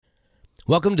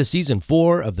Welcome to Season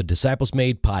 4 of the Disciples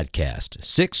Made podcast,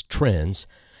 6 trends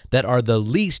that are the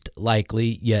least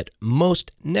likely yet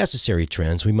most necessary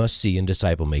trends we must see in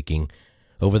disciple making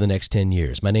over the next 10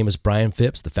 years. My name is Brian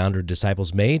Phipps, the founder of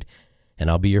Disciples Made, and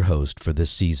I'll be your host for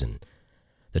this season.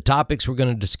 The topics we're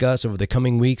going to discuss over the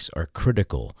coming weeks are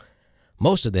critical.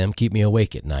 Most of them keep me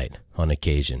awake at night on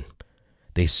occasion.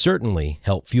 They certainly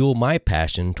help fuel my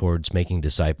passion towards making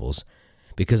disciples,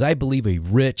 because I believe a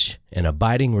rich and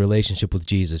abiding relationship with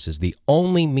Jesus is the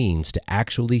only means to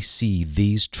actually see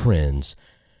these trends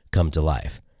come to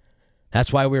life.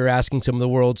 That's why we're asking some of the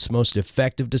world's most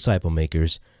effective disciple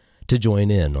makers to join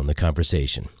in on the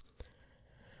conversation.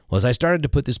 Well, as I started to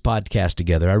put this podcast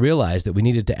together, I realized that we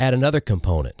needed to add another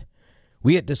component.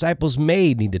 We at Disciples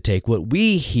Made need to take what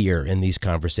we hear in these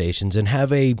conversations and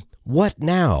have a what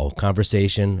now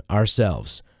conversation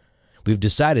ourselves. We've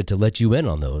decided to let you in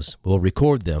on those. We'll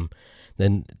record them,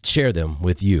 then share them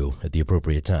with you at the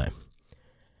appropriate time.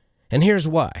 And here's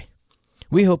why.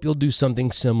 We hope you'll do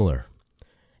something similar.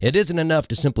 It isn't enough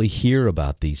to simply hear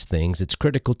about these things. It's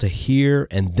critical to hear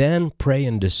and then pray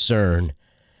and discern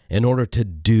in order to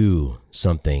do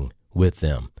something with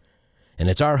them. And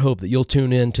it's our hope that you'll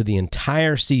tune in to the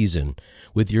entire season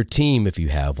with your team if you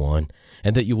have one,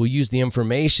 and that you will use the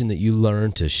information that you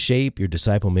learn to shape your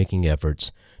disciple-making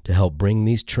efforts to help bring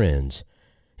these trends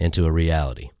into a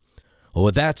reality. Well,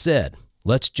 with that said,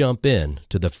 let's jump in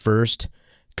to the first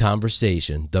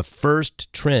conversation, the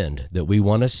first trend that we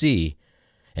want to see,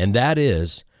 and that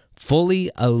is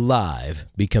fully alive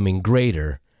becoming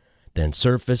greater than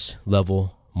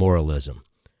surface-level moralism.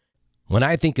 When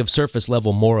I think of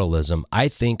surface-level moralism, I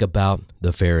think about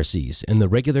the Pharisees and the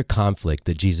regular conflict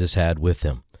that Jesus had with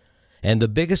them. And the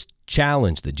biggest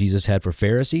challenge that Jesus had for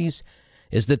Pharisees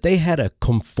is that they had a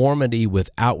conformity with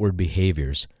outward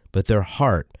behaviors, but their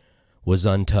heart was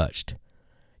untouched.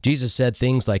 Jesus said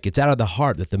things like, "It's out of the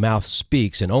heart that the mouth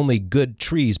speaks, and only good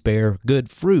trees bear good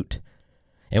fruit."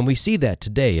 And we see that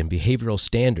today in behavioral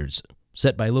standards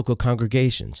set by local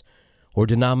congregations or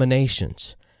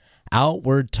denominations.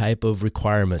 Outward type of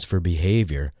requirements for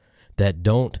behavior that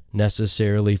don't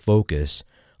necessarily focus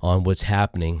on what's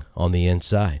happening on the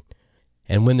inside.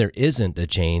 And when there isn't a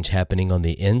change happening on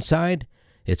the inside,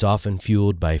 it's often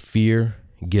fueled by fear,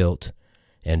 guilt,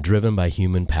 and driven by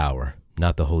human power,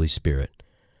 not the Holy Spirit.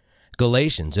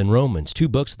 Galatians and Romans, 2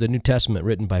 books of the New Testament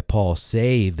written by Paul,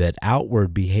 say that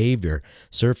outward behavior,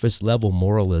 surface-level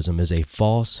moralism, is a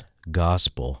false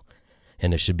gospel,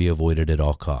 and it should be avoided at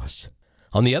all costs.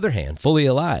 On the other hand, fully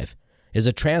alive is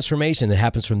a transformation that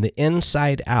happens from the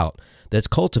inside out that's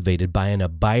cultivated by an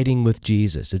abiding with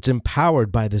Jesus. It's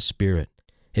empowered by the Spirit.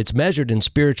 It's measured in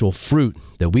spiritual fruit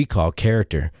that we call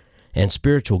character and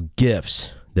spiritual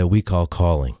gifts that we call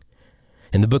calling.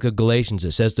 In the book of Galatians,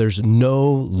 it says there's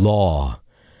no law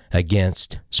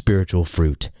against spiritual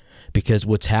fruit because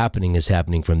what's happening is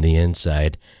happening from the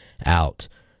inside out.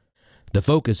 The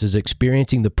focus is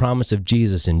experiencing the promise of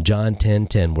Jesus in John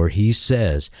 10:10, where he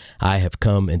says, "I have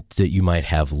come that you might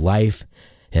have life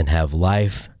and have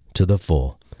life to the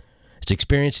full." It's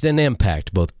experienced an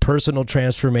impact, both personal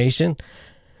transformation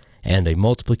and a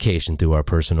multiplication through our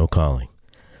personal calling.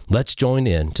 Let's join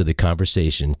in to the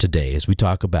conversation today as we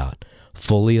talk about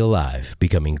fully alive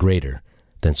becoming greater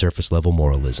than surface-level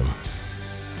moralism.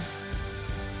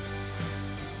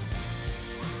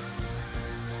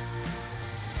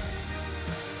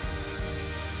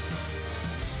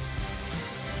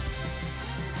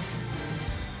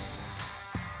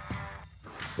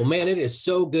 Well, man, it is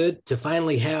so good to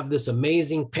finally have this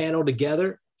amazing panel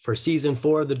together for Season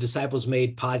 4 of the Disciples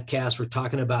Made podcast. We're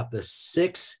talking about the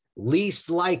 6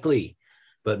 least likely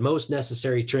but most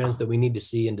necessary trends that we need to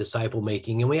see in disciple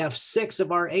making. And we have 6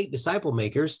 of our 8 disciple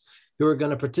makers who are going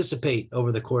to participate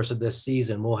over the course of this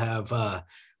season. We'll have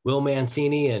Will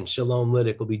Mancini and Shalom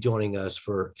Liddick will be joining us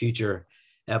for future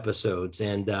episodes.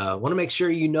 And want to make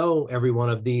sure you know every one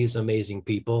of these amazing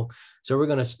people. So we're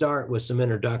going to start with some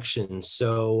introductions.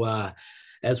 So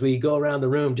as we go around the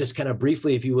room, just kind of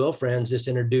briefly, if you will, friends, just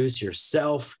introduce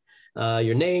yourself,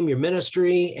 your name, your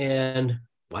ministry, and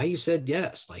why you said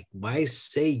yes. Like, why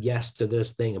say yes to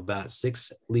this thing about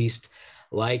 6 least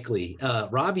likely?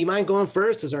 Rob, you mind going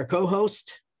first as our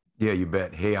co-host? Yeah, you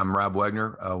bet. Hey, I'm Rob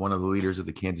Wagner, one of the leaders of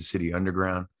the Kansas City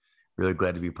Underground. Really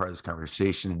glad to be part of this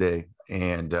conversation today.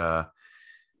 And the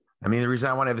reason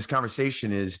I want to have this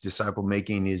conversation is disciple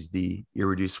making is the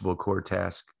irreducible core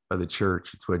task of the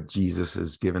church. It's what Jesus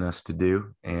has given us to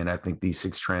do. And I think these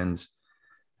 6 trends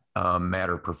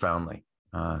matter profoundly.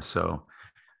 So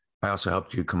I also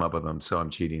helped you come up with them. So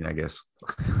I'm cheating, I guess.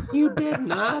 You did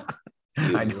not.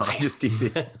 I know, I'm just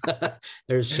teasing.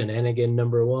 There's shenanigan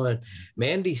number one.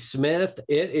 Mandy Smith,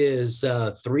 it is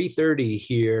 3:30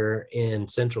 here in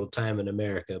Central Time in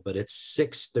America, but it's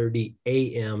 6:30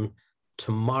 a.m.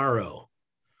 tomorrow.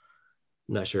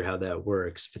 I'm not sure how that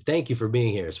works, but thank you for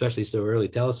being here, especially so early.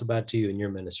 Tell us about you and your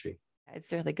ministry.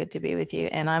 It's really good to be with you.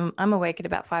 And I'm awake at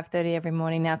about 5:30 every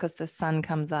morning now because the sun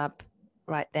comes up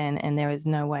right then, and there is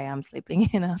no way I'm sleeping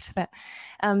in after that.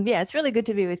 Yeah, it's really good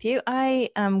to be with you. I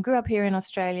grew up here in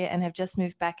Australia and have just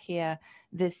moved back here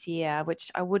this year, which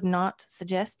I would not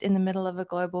suggest in the middle of a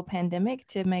global pandemic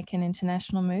to make an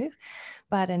international move.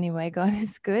 But anyway, God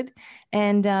is good.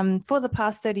 And for the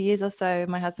past 30 years or so,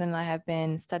 my husband and I have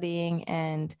been studying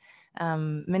and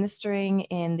ministering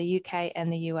in the UK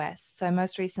and the US. So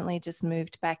most recently just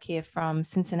moved back here from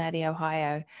Cincinnati,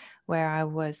 Ohio, where I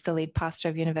was the lead pastor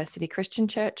of University Christian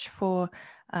Church for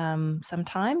some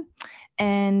time,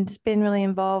 and been really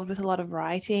involved with a lot of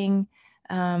writing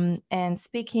and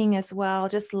speaking as well.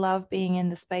 Just love being in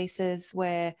the spaces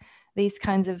where these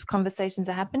kinds of conversations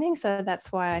are happening. So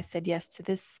that's why I said yes to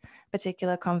this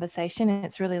particular conversation. And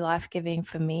it's really life-giving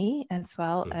for me, as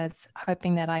well as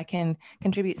hoping that I can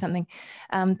contribute something.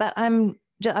 But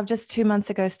I've just 2 months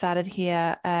ago started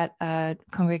here at a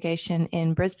congregation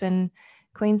in Brisbane,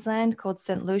 Queensland, called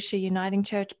St. Lucia Uniting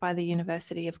Church by the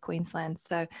University of Queensland.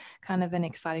 So kind of an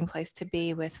exciting place to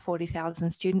be, with 40,000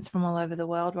 students from all over the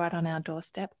world right on our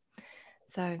doorstep.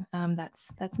 So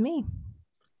that's me.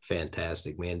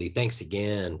 Fantastic, Mandy. Thanks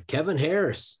again. Kevin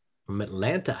Harris from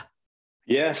Atlanta.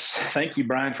 Yes. Thank you,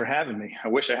 Brian, for having me. I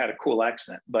wish I had a cool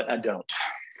accent, but I don't.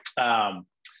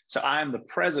 So I'm the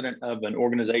president of an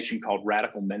organization called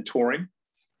Radical Mentoring.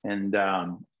 And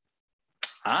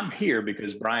I'm here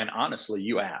because, Brian, honestly,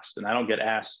 you asked, and I don't get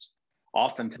asked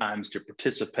oftentimes to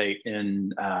participate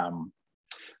in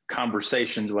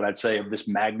conversations, what I'd say, of this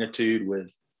magnitude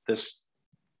with this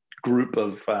group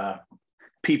of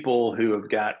people who have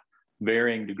got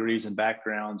varying degrees and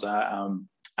backgrounds.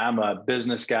 I'm a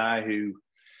business guy who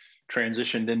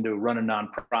transitioned into run a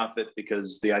nonprofit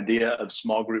because the idea of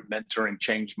small group mentoring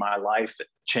changed my life. It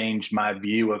changed my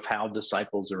view of how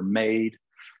disciples are made.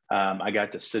 I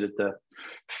got to sit at the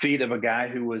feet of a guy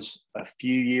who was a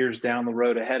few years down the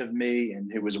road ahead of me,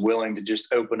 and who was willing to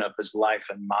just open up his life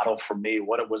and model for me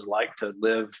what it was like to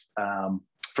live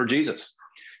for Jesus.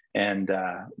 And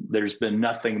there's been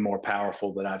nothing more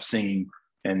powerful that I've seen.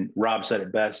 And Rob said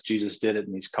it best: Jesus did it,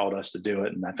 and he's called us to do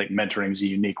it. And I think mentoring is a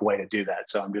unique way to do that.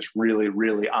 So I'm just really,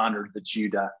 really honored that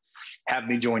you'd have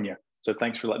me join you. So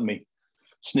thanks for letting me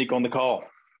sneak on the call.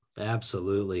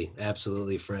 Absolutely.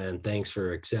 Absolutely, friend. Thanks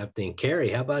for accepting. Carrie,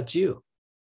 how about you?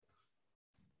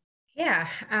 Yeah,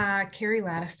 Carrie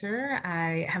Laddiser.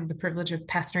 I have the privilege of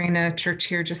pastoring a church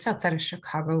here just outside of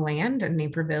Chicagoland in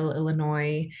Naperville,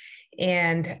 Illinois,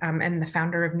 and the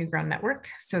founder of New Ground Network.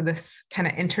 So this kind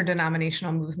of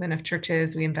interdenominational movement of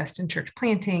churches, we invest in church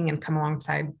planting and come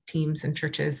alongside teams and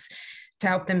churches to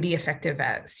help them be effective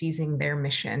at seizing their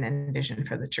mission and vision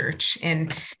for the church.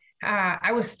 And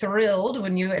I was thrilled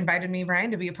when you invited me,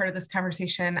 Brian, to be a part of this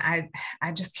conversation. I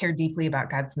just care deeply about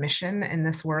God's mission in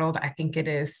this world. I think it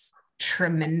is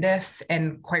tremendous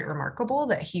and quite remarkable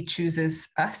that he chooses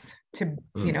us to,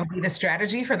 be the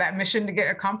strategy for that mission to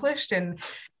get accomplished. And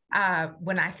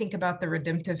when I think about the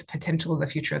redemptive potential of the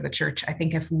future of the church, I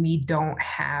think if we don't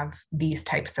have these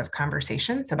types of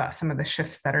conversations about some of the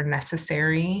shifts that are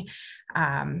necessary,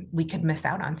 we could miss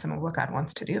out on some of what God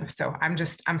wants to do. So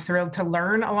I'm thrilled to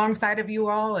learn alongside of you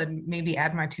all and maybe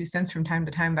add my 2 cents from time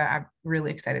to time, but I'm really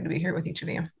excited to be here with each of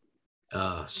you.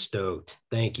 Stoked.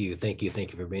 Thank you. Thank you.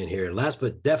 Thank you for being here. Last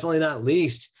but definitely not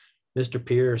least, Mr.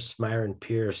 Pierce, Myron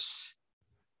Pierce.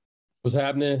 What's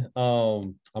happening?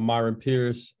 I'm Myron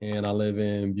Pierce, and I live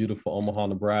in beautiful Omaha,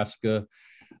 Nebraska.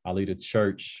 I lead a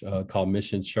church called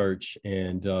Mission Church,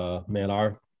 and man,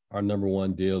 our number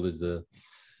one deal is to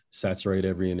saturate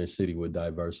every inner city with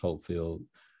diverse, hope-filled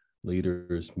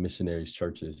leaders, missionaries,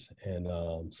 churches, and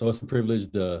so it's a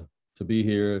privilege to be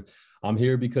here. I'm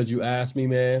here because you asked me,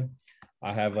 man.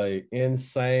 I have an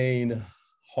insane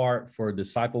heart for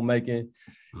disciple making,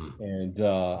 and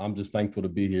I'm just thankful to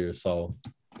be here. So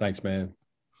thanks, man.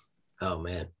 Oh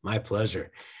man, my pleasure.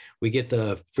 We get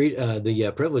the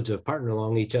privilege of partnering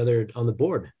along each other on the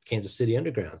board, Kansas City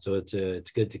Underground. So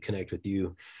it's good to connect with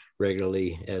you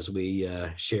regularly as we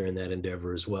share in that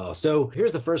endeavor as well. So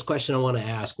here's the first question I want to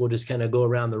ask. We'll just kind of go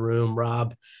around the room.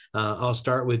 Rob, I'll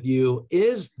start with you.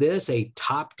 Is this a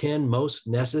top 10 most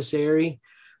necessary?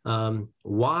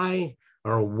 Why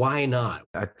or why not?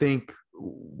 I think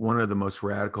one of the most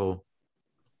radical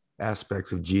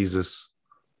aspects of Jesus,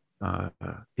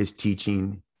 his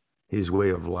teaching, his way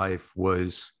of life,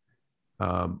 was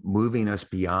moving us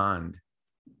beyond,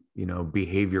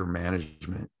 behavior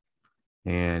management.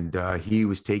 And he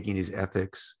was taking his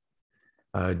ethics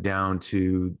down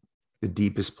to the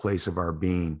deepest place of our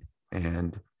being.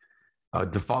 And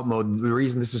default mode, the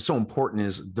reason this is so important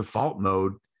is default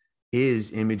mode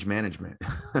is image management.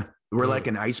 We're like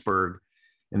an iceberg,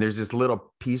 and there's this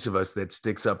little piece of us that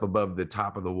sticks up above the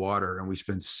top of the water, and we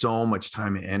spend so much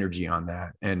time and energy on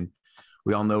that. And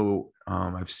we all know,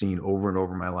 I've seen over and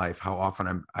over in my life how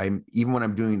often I'm even when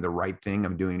I'm doing the right thing,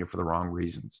 I'm doing it for the wrong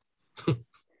reasons.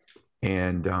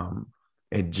 And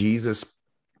Jesus'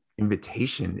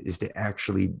 invitation is to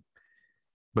actually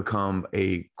become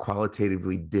a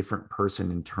qualitatively different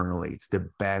person internally. It's the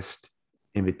best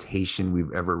invitation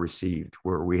we've ever received,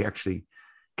 where we actually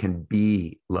can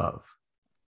be love,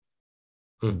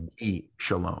 be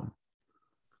shalom,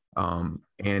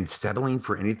 and settling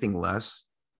for anything less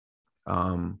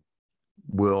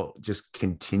will just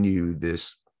continue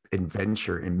this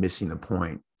adventure and missing the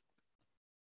point.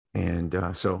 And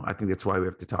so I think that's why we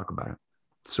have to talk about it.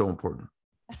 It's so important.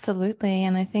 Absolutely.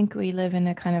 And I think we live in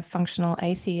a kind of functional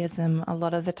atheism a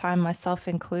lot of the time, myself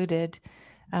included,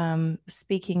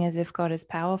 speaking as if God is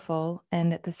powerful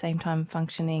and at the same time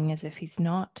functioning as if he's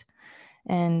not.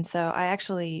 And so I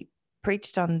actually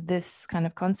preached on this kind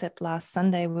of concept last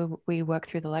Sunday. We worked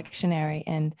through the lectionary,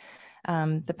 and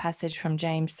the passage from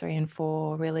James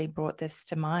 3:4 really brought this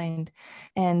to mind.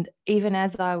 And even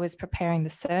as I was preparing the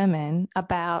sermon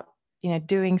about,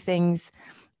 doing things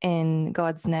in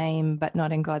God's name, but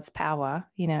not in God's power,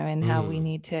 and how we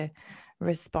need to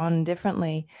respond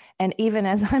differently. And even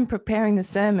as I'm preparing the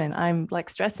sermon, I'm like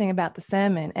stressing about the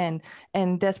sermon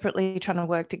and desperately trying to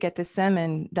work to get this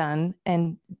sermon done.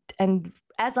 And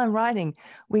as I'm writing,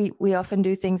 we often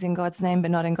do things in God's name, but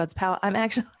not in God's power. I'm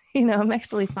actually, I'm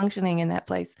actually functioning in that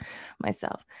place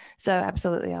myself. So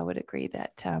absolutely, I would agree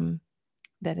that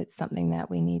that it's something that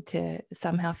we need to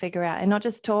somehow figure out and not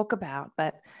just talk about,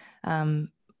 but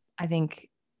I think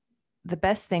the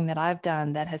best thing that I've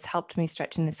done that has helped me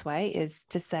stretch in this way is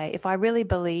to say, if I really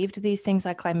believed these things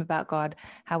I claim about God,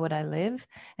 how would I live?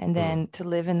 And then to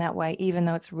live in that way, even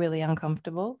though it's really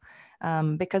uncomfortable.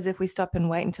 Because if we stop and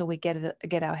wait until we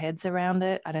get our heads around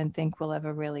it, I don't think we'll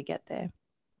ever really get there.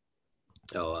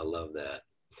 Oh, I love that.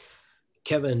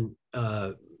 Kevin,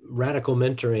 radical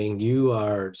mentoring, you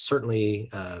are certainly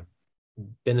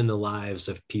been in the lives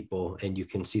of people, and you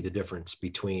can see the difference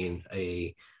between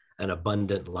an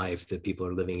abundant life that people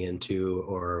are living into,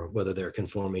 or whether they're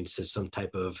conforming to some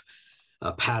type of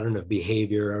a pattern of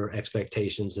behavior or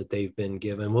expectations that they've been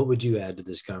given. What would you add to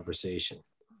this conversation?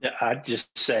 Yeah, I'd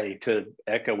just say, to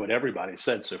echo what everybody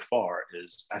said so far,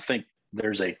 is I think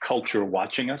there's a culture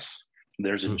watching us.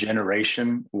 There's a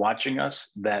generation watching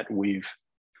us that we've,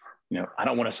 I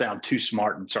don't want to sound too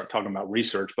smart and start talking about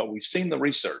research, but we've seen the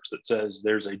research that says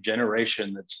there's a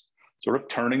generation that's sort of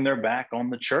turning their back on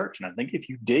the church. And I think if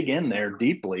you dig in there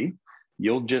deeply,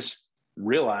 you'll just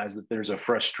realize that there's a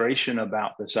frustration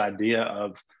about this idea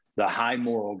of the high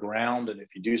moral ground. And if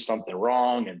you do something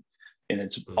wrong, and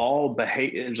it's all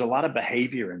behavior, there's a lot of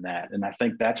behavior in that. And I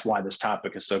think that's why this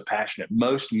topic is so passionate.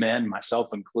 Most men,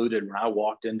 myself included, when I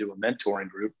walked into a mentoring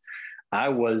group, I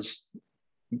was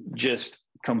just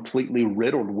completely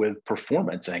riddled with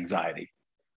performance anxiety.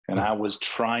 And I was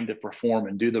trying to perform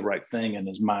and do the right thing. And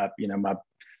as my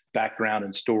background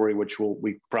and story, which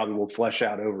we probably will flesh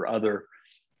out over other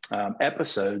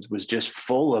episodes, was just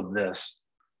full of this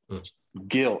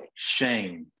guilt,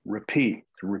 shame, repeat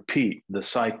the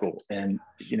cycle. And,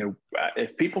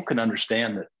 if people can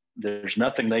understand that there's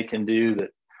nothing they can do that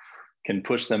can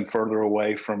push them further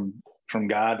away from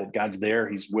God, that God's there,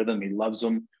 he's with them, he loves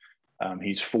them,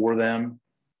 he's for them,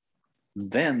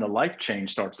 then the life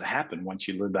change starts to happen once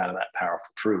you live out of that powerful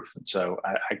truth. And so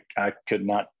I could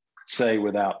not say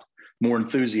without more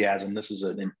enthusiasm, this is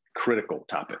a critical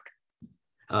topic.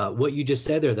 What you just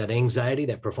said there, that anxiety,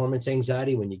 that performance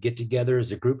anxiety, when you get together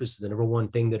as a group, is the number one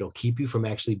thing that'll keep you from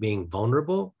actually being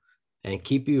vulnerable and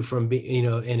keep you from being,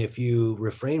 and if you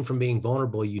refrain from being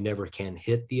vulnerable, you never can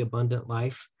hit the abundant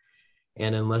life.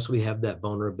 And unless we have that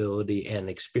vulnerability and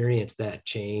experience that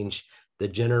change, the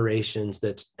generations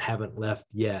that haven't left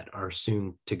yet are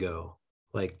soon to go.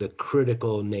 Like, the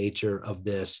critical nature of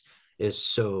this is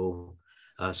so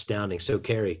astounding. So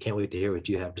Carrie, can't wait to hear what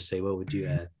you have to say. What would you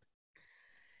add?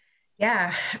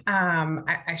 Yeah,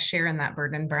 I share in that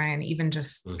burden, Brian, even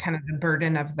just kind of the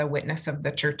burden of the witness of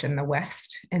the church in the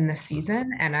West in this season.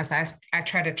 And as I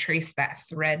try to trace that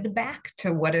thread back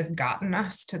to what has gotten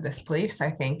us to this place,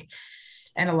 I think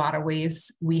In a lot of ways,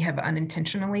 we have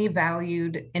unintentionally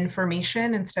valued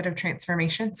information instead of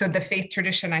transformation. So the faith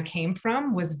tradition I came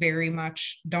from was very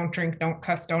much don't drink, don't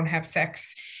cuss, don't have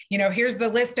sex. Here's the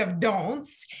list of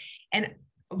don'ts. And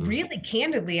really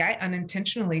candidly, I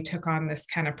unintentionally took on this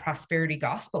kind of prosperity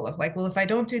gospel of like, well, if I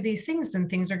don't do these things, then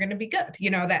things are going to be good.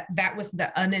 That was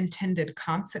the unintended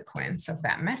consequence of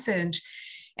that message.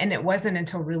 And it wasn't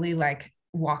until really like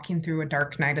walking through a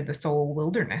dark night of the soul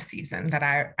wilderness season that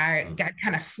I got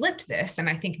kind of flipped this. And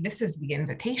I think this is the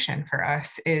invitation for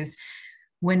us is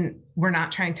when we're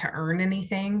not trying to earn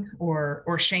anything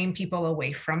or shame people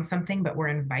away from something, but we're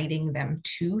inviting them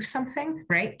to something,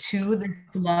 right? To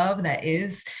this love that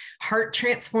is heart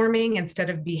transforming instead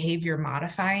of behavior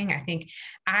modifying.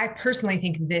 I personally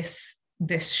think this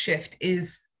shift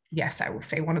is, yes, I will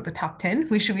say one of the top 10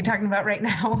 we should be talking about right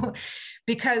now,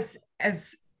 because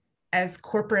as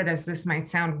corporate as this might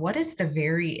sound, what is the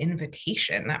very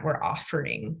invitation that we're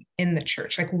offering in the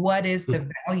church? Like, what is the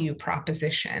value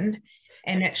proposition?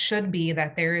 And it should be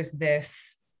that there is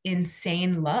this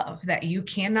insane love that you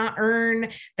cannot earn,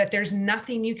 that there's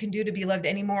nothing you can do to be loved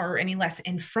any more or any less.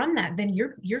 And from that, then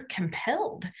you're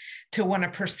compelled to want to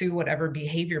pursue whatever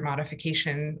behavior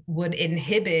modification would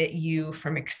inhibit you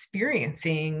from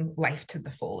experiencing life to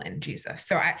the full in Jesus.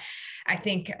 So I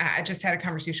think I just had a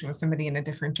conversation with somebody in a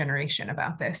different generation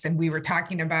about this. And we were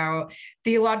talking about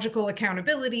theological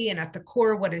accountability and at the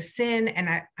core, what is sin? And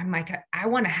I'm like, I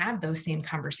want to have those same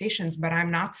conversations, but I'm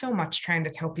not so much trying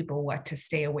to tell people what to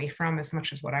stay away from as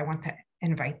much as what I want to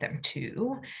invite them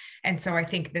to. And so I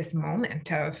think this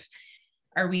moment of,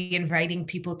 are we inviting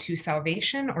people to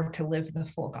salvation or to live the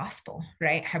full gospel,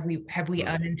 right? Have we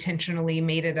unintentionally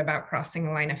made it about crossing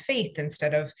a line of faith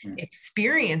instead of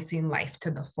experiencing life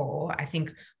to the full? I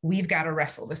think we've got to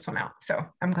wrestle this one out. So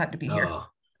I'm glad to be here. Oh,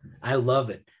 I love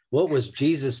it. What was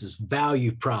Jesus's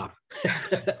value prop?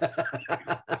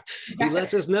 He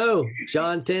lets us know,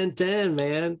 John 10:10,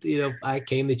 man. I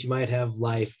came that you might have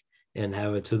life and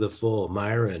have it to the full.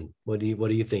 Myron, what are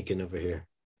you thinking over here?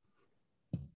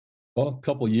 Well, a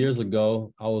couple of years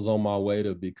ago, I was on my way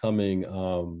to becoming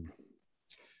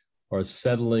or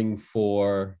settling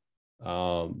for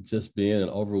just being an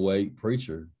overweight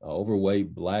preacher, an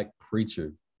overweight Black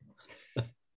preacher.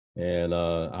 And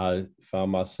I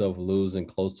found myself losing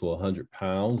close to 100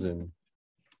 pounds, and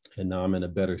now I'm in a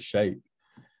better shape.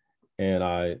 And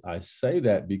I say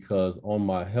that because on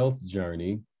my health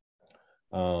journey,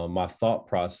 my thought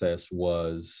process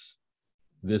was,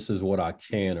 this is what I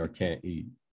can or can't eat.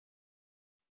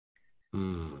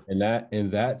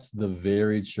 And that's the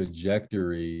very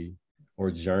trajectory or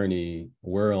journey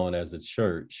we're on as a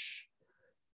church.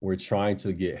 We're trying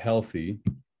to get healthy,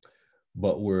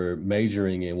 but we're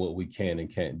majoring in what we can and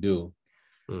can't do.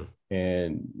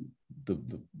 And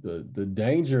the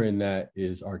danger in that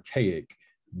is archaic,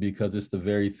 because it's the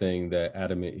very thing that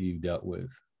Adam and Eve dealt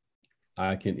with.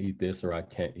 I can eat this or I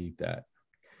can't eat that.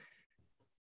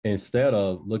 Instead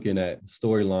of looking at the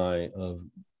storyline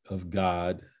of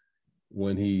God,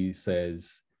 when he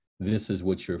says, this is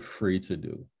what you're free to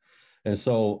do. And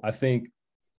so I think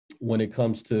when it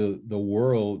comes to the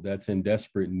world that's in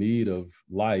desperate need of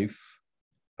life,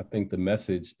 I think the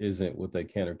message isn't what they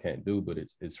can or can't do, but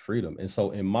it's freedom. And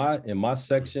so in my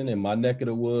section, in my neck of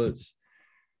the woods,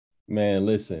 man,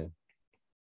 listen,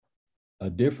 a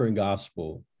different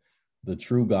gospel, the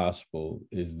true gospel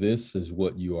is, this is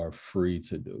what you are free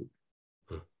to do.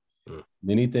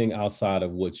 Anything outside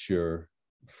of what you're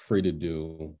free to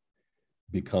do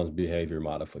becomes behavior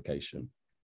modification.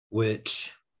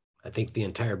 Which I think the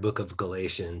entire book of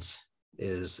Galatians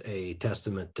is a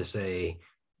testament to say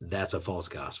that's a false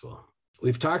gospel.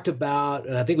 We've talked about,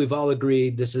 and I think we've all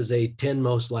agreed, this is a 10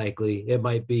 most likely. It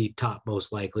might be top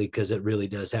most likely, because it really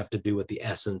does have to do with the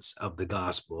essence of the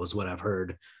gospel, is what I've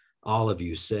heard all of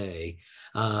you say.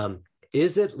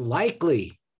 Is it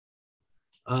likely?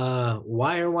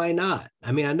 Why or why not?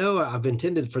 I mean, I know I've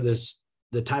intended for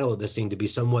the title of this thing to be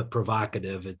somewhat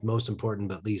provocative. It's most important,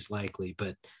 but least likely.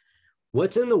 But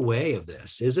what's in the way of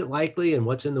this? Is it likely, and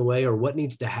what's in the way, or what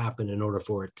needs to happen in order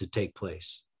for it to take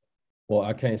place? Well,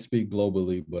 I can't speak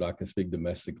globally, but I can speak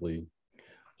domestically.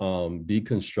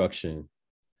 Deconstruction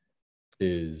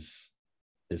is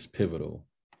pivotal,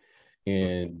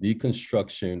 and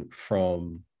deconstruction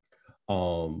from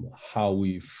how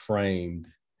we framed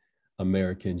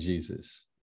American Jesus.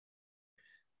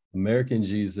 American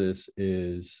Jesus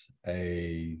is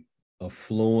a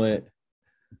affluent,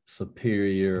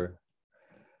 superior,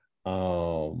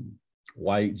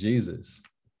 white Jesus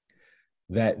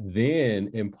that then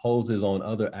imposes on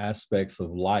other aspects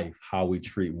of life, how we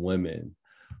treat women,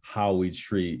 how we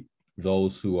treat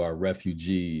those who are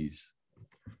refugees,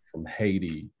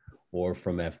 Haiti or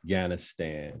from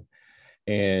Afghanistan.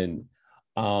 And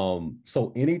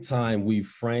so anytime we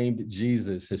framed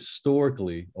Jesus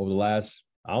historically over the last,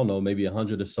 I don't know, maybe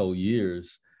 100 or so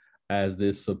years as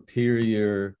this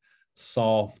superior,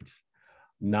 soft,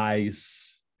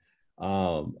 nice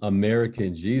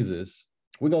American Jesus,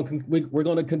 we're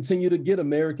going to continue to get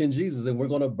American Jesus, and we're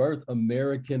going to birth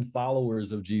American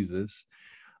followers of Jesus.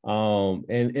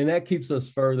 And that keeps us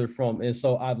further from, and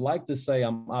so I'd like to say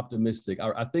I'm optimistic.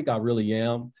 I think I really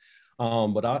am.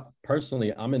 But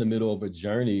I'm in the middle of a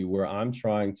journey where I'm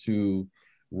trying to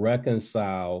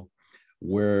reconcile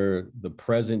where the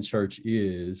present church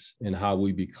is and how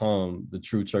we become the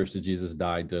true church that Jesus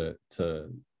died for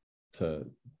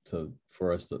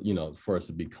us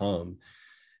to become.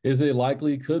 Is it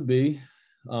likely? Could be.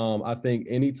 I think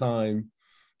anytime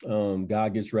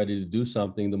God gets ready to do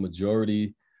something, the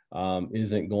majority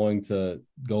isn't going to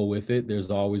go with it.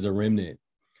 There's always a remnant.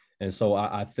 And so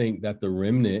I think that the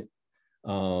remnant,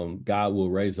 God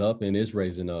will raise up and is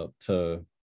raising up to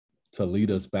lead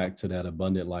us back to that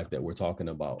abundant life that we're talking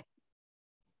about.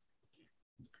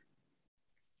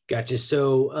 Gotcha.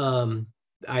 So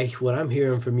what I'm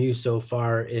hearing from you so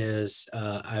far is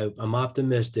I'm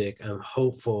optimistic, I'm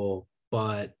hopeful,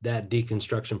 but that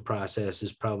deconstruction process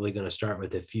is probably going to start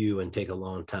with a few and take a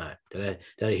long time. Did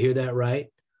I hear that right?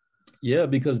 Yeah,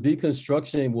 because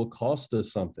deconstruction will cost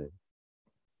us something.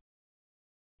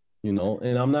 And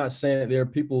I'm not saying there are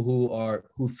people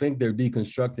who think they're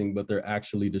deconstructing, but they're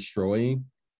actually destroying.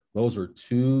 Those are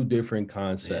two different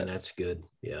concepts. Man, that's good.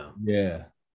 Yeah. Yeah.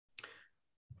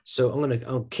 So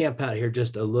I'll camp out here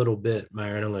just a little bit,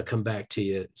 Myron. I'm going to come back to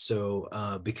you.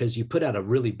 So because you put out a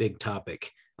really big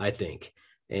topic, I think,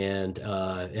 and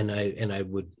I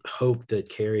would hope that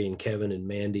Carrie and Kevin and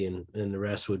Mandy and the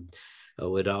rest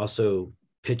would also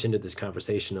pitch into this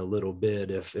conversation a little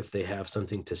bit if they have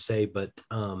something to say. But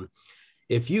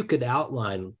if you could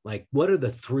outline, like, what are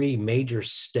the three major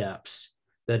steps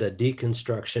that a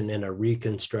deconstruction and a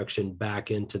reconstruction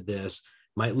back into this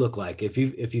might look like? If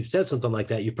you've said something like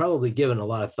that, you've probably given a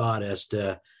lot of thought as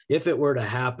to, if it were to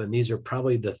happen, these are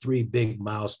probably the three big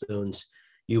milestones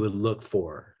you would look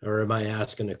for. Or am I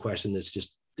asking a question that's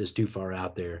just too far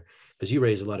out there? Because you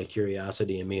raise a lot of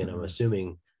curiosity in me, and I'm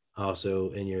assuming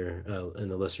also in in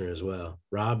the listener as well.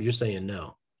 Rob, you're saying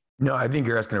no. No, I think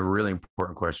you're asking a really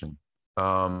important question.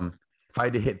 If I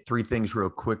had to hit three things real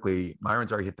quickly,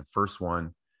 Myron's already hit the first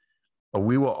one.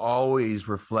 We will always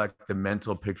reflect the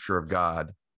mental picture of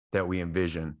God that we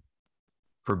envision,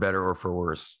 for better or for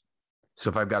worse. So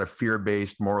if I've got a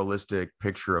fear-based, moralistic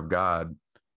picture of God,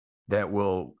 that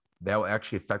will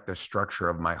actually affect the structure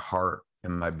of my heart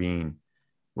and my being.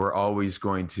 We're always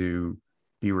going to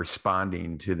be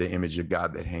responding to the image of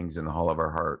God that hangs in the hall of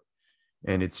our heart.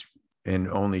 And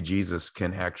only Jesus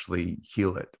can actually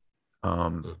heal it.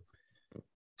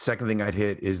 Second thing I'd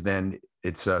hit is then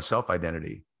it's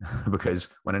self-identity, because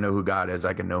when I know who God is,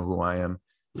 I can know who I am.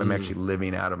 If I'm actually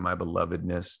living out of my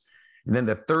belovedness. And then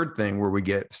the third thing where we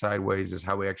get sideways is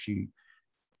how we actually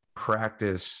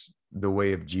practice the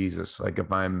way of Jesus. Like,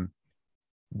 if I'm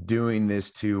doing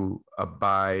this to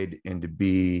abide and to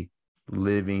be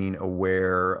living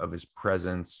aware of his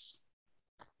presence,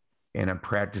 and I'm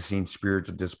practicing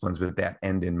spiritual disciplines with that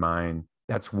end in mind,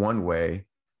 that's one way.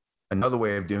 Another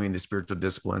way of doing the spiritual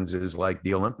disciplines is like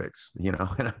the Olympics, and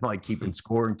I'm like keeping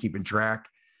score and keeping track.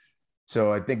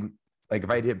 So I think, like, if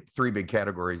I hit three big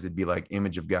categories, it'd be like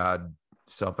image of God,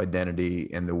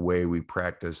 self-identity, and the way we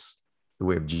practice the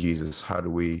way of Jesus.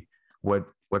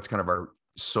 What's kind of our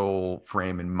soul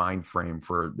frame and mind frame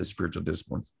for the spiritual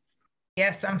disciplines?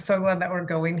 Yes, I'm so glad that we're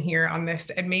going here on this.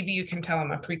 And maybe you can tell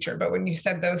I'm a preacher, but when you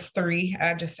said those three,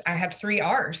 I had three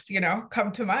R's,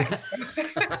 come to mind.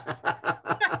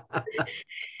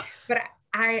 But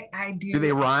I do. Do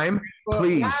they rhyme?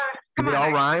 Please. Do they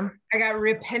all rhyme? I got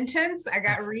repentance, I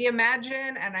got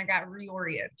reimagine, and I got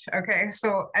reorient. Okay.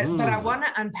 So, but I want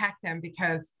to unpack them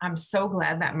because I'm so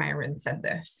glad that Myron said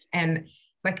this. And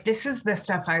like, this is the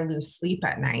stuff I lose sleep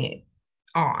at night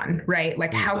on, right?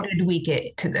 Like, how did we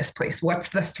get to this place? What's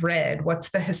the thread? What's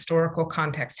the historical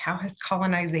context? How has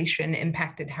colonization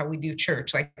impacted how we do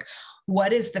church? Like,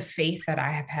 what is the faith that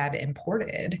I have had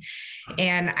imported?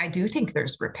 And I do think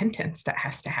there's repentance that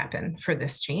has to happen for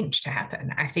this change to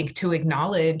happen. I think to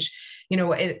acknowledge,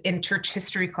 in church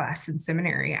history class in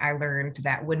seminary, I learned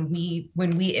that when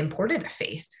we imported a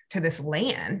faith to this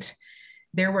land,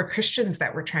 there were Christians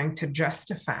that were trying to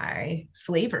justify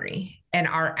slavery, and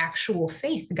our actual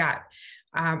faith got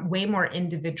way more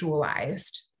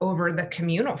individualized over the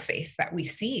communal faith that we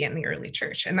see in the early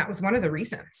church. And that was one of the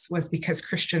reasons, was because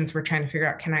Christians were trying to figure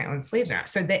out, can I own slaves or not?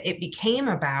 So that it became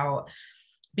about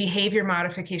behavior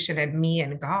modification and me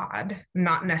and God,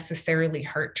 not necessarily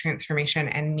heart transformation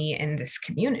and me in this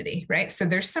community, right? So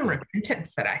there's some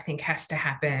repentance that I think has to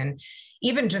happen,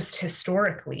 even just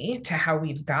historically, to how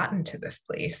we've gotten to this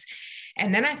place.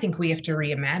 And then I think we have to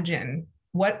reimagine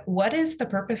what is the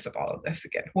purpose of all of this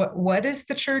again? What is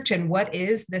the church, and what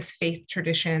is this faith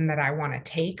tradition that I want to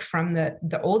take from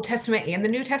the Old Testament and the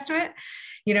New Testament?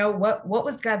 You know, what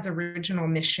was God's original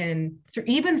mission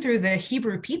even through the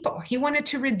Hebrew people? He wanted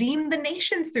to redeem the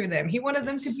nations through them. He wanted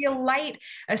them to be a light,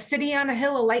 a city on a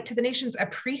hill, a light to the nations, a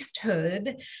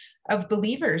priesthood of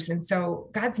believers. And so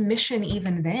God's mission,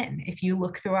 even then, if you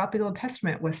look throughout the Old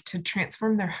Testament, was to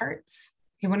transform their hearts.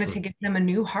 He wanted to give them a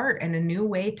new heart and a new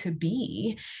way to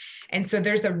be. And so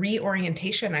there's a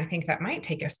reorientation, I think, that might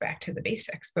take us back to the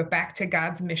basics, but back to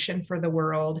God's mission for the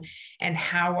world, and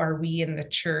how are we in the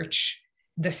church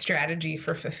the strategy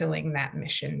for fulfilling that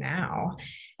mission now.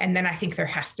 And then I think there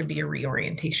has to be a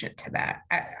reorientation to that.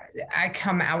 I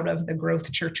come out of the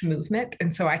growth church movement.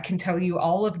 And so I can tell you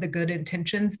all of the good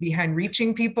intentions behind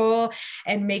reaching people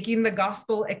and making the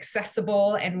gospel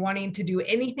accessible and wanting to do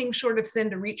anything short of sin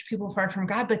to reach people far from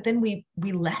God. But then we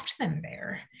left them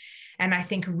there. And I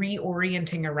think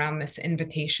reorienting around this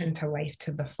invitation to life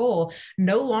to the full,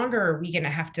 no longer are we going to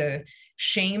have to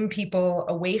shame people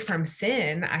away from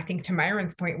sin. I think, to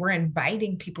Myron's point, we're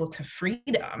inviting people to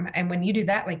freedom. And when you do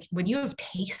that, like when you have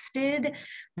tasted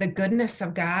the goodness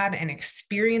of God and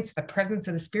experienced the presence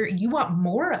of the Spirit, you want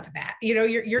more of that. You know,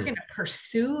 you're going to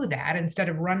pursue that instead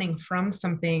of running from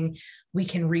something. We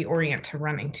can reorient to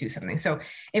running to something. So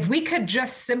if we could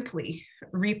just simply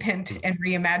repent and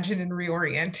reimagine and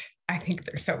reorient, I think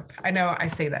there's hope. I know I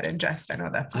say that in jest. I know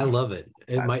that's. I love it.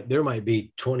 There might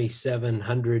be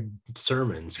 2,700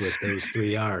 sermons with those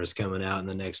 3 R's coming out in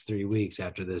the next 3 weeks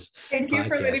after this. Thank you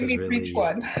for letting me preach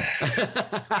one.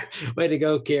 Way to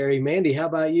go, Carrie. Mandy, how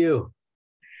about you?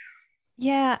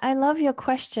 Yeah, I love your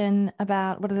question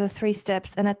about what are the 3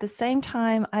 steps. And at the same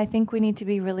time, I think we need to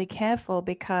be really careful,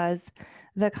 because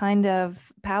the kind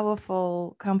of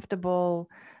powerful, comfortable,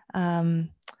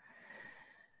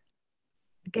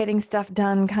 getting stuff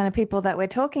done kind of people that we're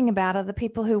talking about are the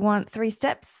people who want 3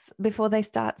 steps before they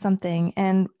start something.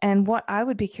 And what I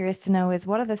would be curious to know is,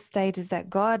 what are the stages that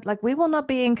God, like, we will not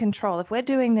be in control. If we're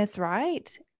doing this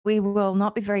right, we will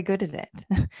not be very good at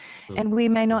it. And we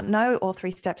may not know all 3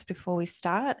 steps before we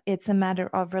start. It's a matter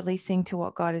of releasing to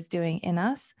what God is doing in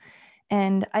us.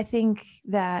 And I think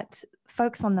that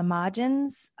folks on the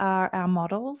margins are our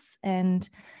models, and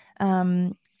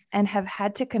have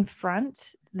had to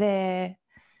confront their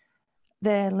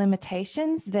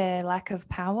limitations, their lack of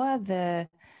power,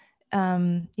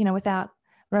 without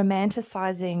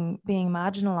romanticizing being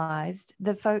marginalized.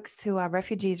 The folks who are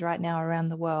refugees right now around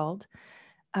the world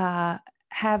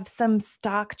have some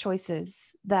stark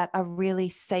choices that are really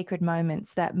sacred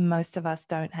moments that most of us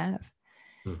don't have.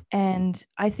 And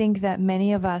I think that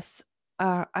many of us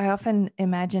I often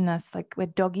imagine us like we're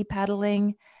doggy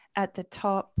paddling at the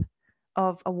top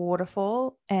of a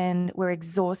waterfall, and we're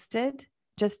exhausted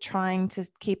just trying to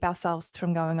keep ourselves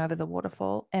from going over the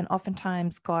waterfall. And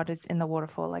oftentimes God is in the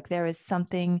waterfall. Like, there is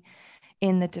something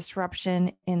in the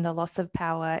disruption, in the loss of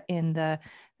power, in the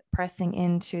pressing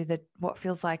into what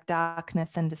feels like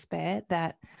darkness and despair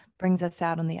that brings us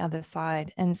out on the other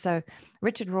side. And so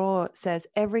Richard Rohr says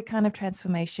every kind of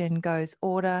transformation goes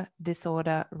order,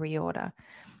 disorder, reorder.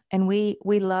 And we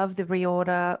love the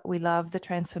reorder, we love the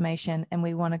transformation, and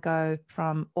we want to go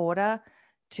from order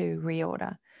to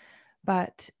reorder.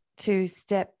 But to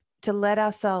let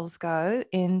ourselves go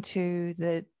into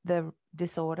the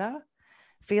disorder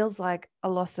feels like a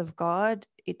loss of God.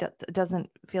 It doesn't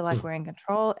feel like we're in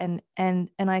control. And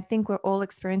I think we're all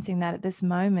experiencing that at this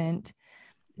moment.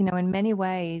 You know, in many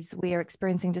ways, we are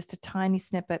experiencing just a tiny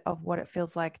snippet of what it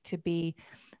feels like to be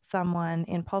someone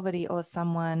in poverty, or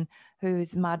someone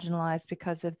who's marginalized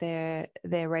because of their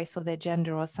race or their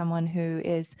gender, or someone who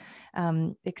is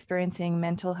experiencing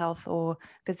mental health or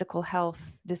physical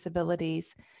health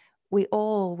disabilities. We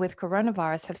all, with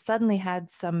coronavirus, have suddenly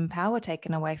had some power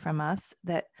taken away from us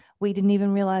that we didn't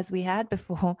even realize we had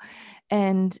before.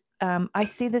 And I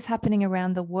see this happening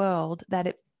around the world,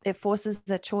 that it forces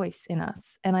a choice in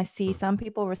us. And I see some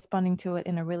people responding to it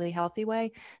in a really healthy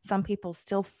way. Some people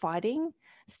still fighting,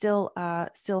 still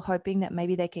hoping that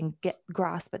maybe they can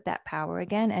grasp at that power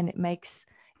again. And it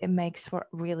makes for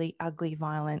really ugly,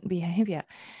 violent behavior.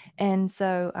 And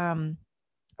so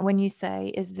when you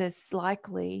say, is this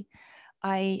likely?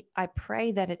 I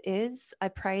pray that it is. I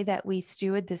pray that we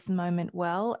steward this moment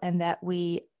well, and that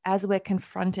we, as we're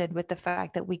confronted with the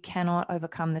fact that we cannot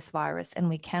overcome this virus and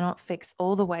we cannot fix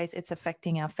all the ways it's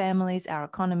affecting our families, our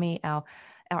economy, our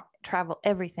travel,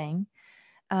 everything.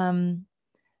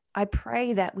 I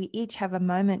pray that we each have a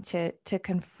moment to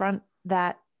confront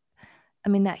that. I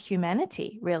mean, that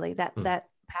humanity, really, that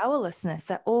powerlessness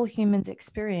that all humans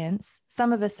experience.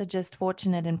 Some of us are just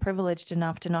fortunate and privileged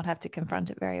enough to not have to confront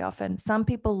it very often. Some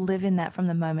people live in that from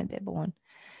the moment they're born.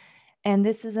 And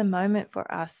this is a moment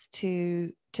for us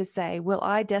to say, will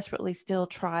I desperately still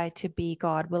try to be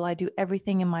God? Will I do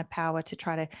everything in my power to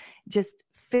try to just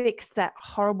fix that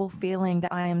horrible feeling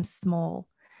that I am small?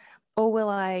 Or will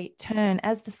I turn,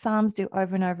 as the Psalms do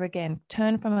over and over again,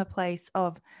 turn from a place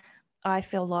of I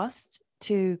feel lost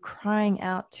to crying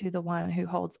out to the one who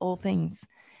holds all things,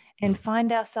 and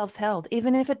find ourselves held,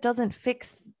 even if it doesn't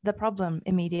fix the problem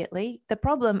immediately. The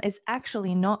problem is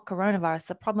actually not coronavirus.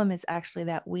 The problem is actually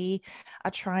that we are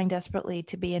trying desperately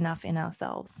to be enough in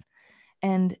ourselves.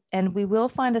 And we will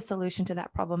find a solution to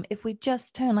that problem if we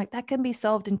just turn. Like, that can be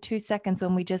solved in 2 seconds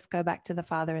when we just go back to the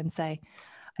Father and say,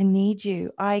 I need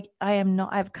you.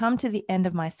 I've come to the end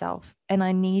of myself, and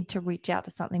I need to reach out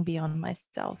to something beyond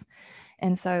myself.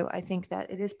 And so I think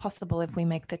that it is possible if we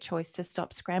make the choice to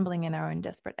stop scrambling in our own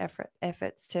desperate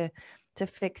efforts to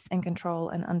fix and control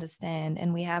and understand.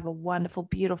 And we have a wonderful,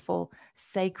 beautiful,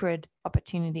 sacred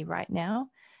opportunity right now.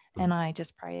 And I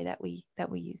just pray that we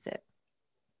use it.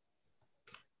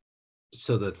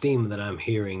 So the theme that I'm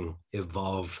hearing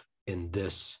evolve in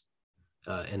this,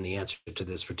 in the answer to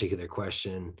this particular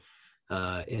question,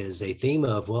 is a theme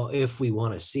of, well, if we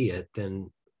want to see it,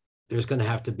 then there's going to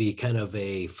have to be kind of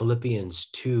a Philippians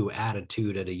 2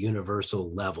 attitude at a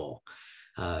universal level.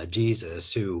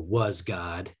 Jesus, who was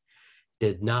God,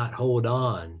 did not hold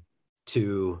on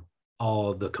to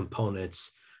all the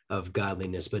components of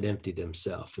godliness, but emptied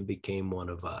himself and became one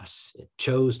of us. It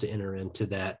chose to enter into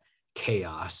that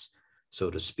chaos, so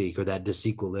to speak, or that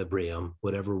disequilibrium,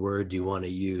 whatever word you want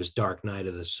to use, dark night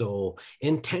of the soul,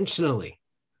 intentionally,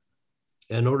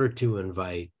 in order to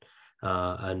invite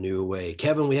a new way.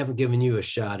 Kevin, we haven't given you a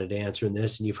shot at answering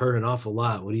this, and you've heard an awful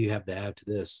lot. What do you have to add to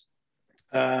this?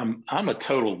 I'm a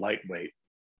total lightweight.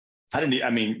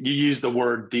 You use the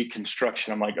word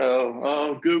deconstruction. I'm like,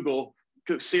 oh, Google,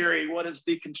 Siri, what is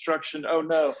deconstruction? Oh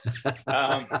no.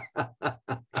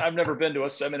 I've never been to a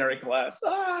seminary class.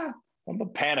 I'm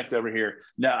panicked over here.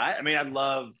 No, I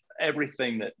love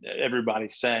everything that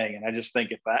everybody's saying. And I just think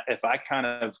if I kind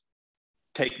of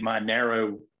take my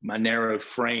narrow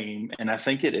frame, and I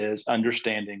think it is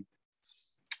understanding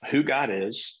who God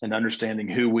is and understanding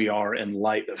who we are in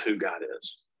light of who God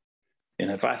is.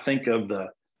 And if I think of the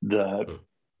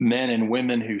men and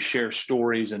women who share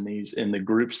stories in the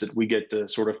groups that we get to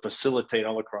sort of facilitate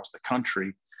all across the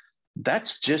country,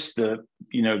 that's just the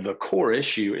core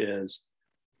issue is,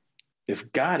 if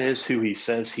God is who he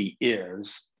says he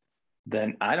is,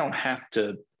 then I don't have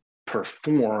to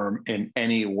perform in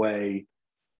any way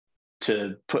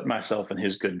to put myself in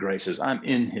his good graces. I'm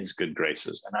in his good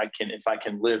graces. And if I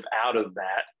can live out of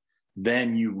that,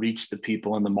 then you reach the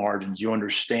people in the margins. You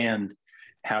understand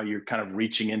how you're kind of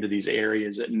reaching into these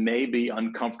areas that may be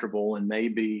uncomfortable and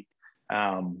maybe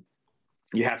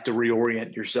you have to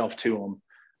reorient yourself to them.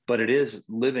 But it is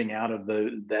living out of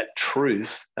that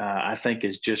truth, I think,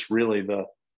 is just really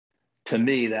to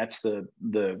me, that's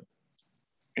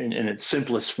in its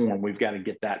simplest form. We've got to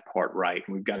get that part right.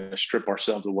 And we've got to strip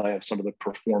ourselves away of some of the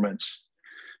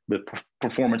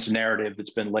performance narrative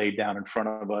that's been laid down in front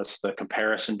of us, the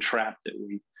comparison trap that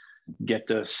we get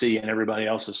to see in everybody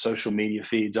else's social media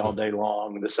feeds all day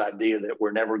long. This idea that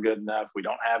we're never good enough. We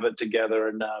don't have it together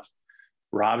enough.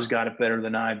 Rob's got it better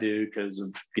than I do because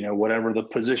of, whatever the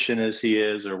position is he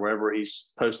is, or wherever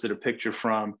he's posted a picture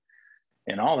from.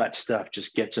 And all that stuff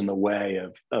just gets in the way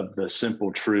of the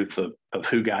simple truth of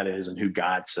who God is and who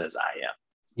God says I am.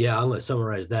 Yeah, I'm going to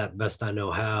summarize that best I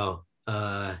know how.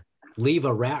 Leave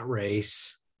a rat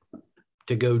race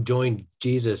to go join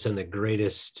Jesus in the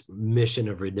greatest mission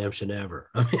of redemption ever.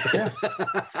 Yeah.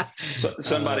 So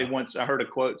somebody once, I heard a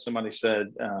quote, somebody said,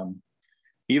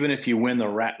 even if you win the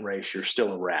rat race, you're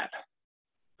still a rat.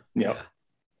 Yeah.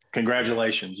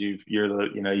 Congratulations. You've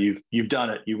done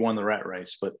it. You won the rat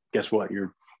race, but guess what?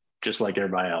 You're just like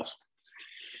everybody else.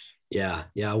 Yeah.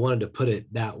 I wanted to put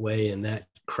it that way and that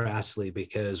crassly,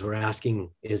 because we're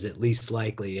asking, is it least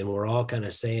likely? And we're all kind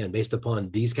of saying, based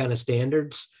upon these kind of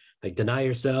standards, like deny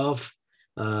yourself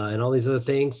and all these other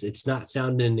things, it's not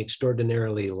sounding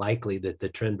extraordinarily likely that the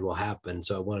trend will happen.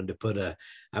 So I wanted to put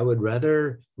I would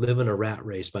rather live in a rat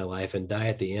race my life and die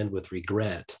at the end with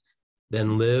regret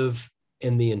than live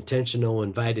in the intentional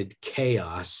invited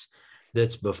chaos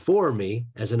that's before me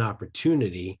as an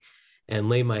opportunity, and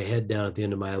lay my head down at the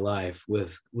end of my life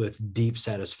with deep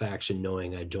satisfaction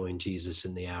knowing I joined Jesus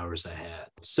in the hours I had.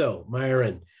 So,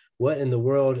 Myron, what in the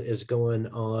world is going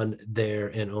on there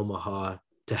in Omaha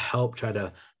to help try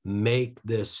to make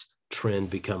this trend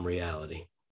become reality?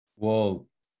 Well,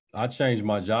 I changed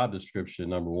my job description,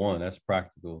 number one. That's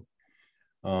practical.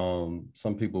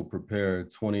 Some people prepare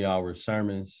 20-hour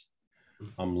sermons.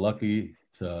 I'm lucky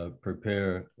to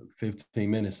prepare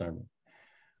 15-minute sermon.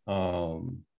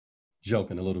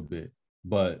 Joking a little bit,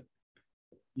 but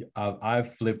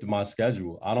I've flipped my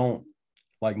schedule. I don't,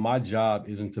 like, my job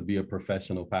isn't to be a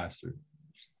professional pastor.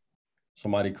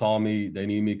 Somebody call me, they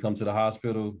need me to come to the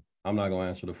hospital, I'm not gonna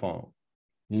answer the phone.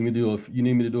 You need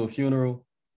me to do a funeral?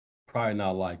 Probably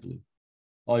not likely.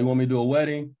 Oh, you want me to do a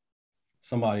wedding?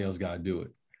 Somebody else gotta do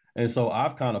it. And so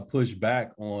I've kind of pushed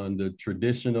back on the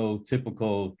traditional,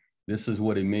 typical, this is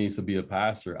what it means to be a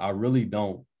pastor. I really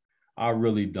don't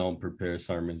prepare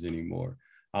sermons anymore.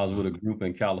 I was with a group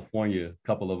in California, a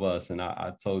couple of us, and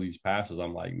I told these pastors,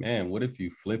 I'm like, man, what if you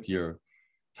flipped your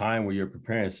time where you're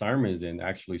preparing sermons and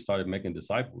actually started making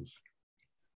disciples?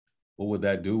 What would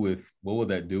that do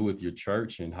with your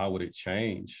church, and how would it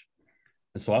change?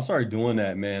 And so I started doing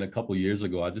that, man, a couple of years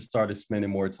ago. I just started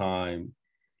spending more time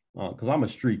because I'm a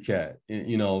street cat,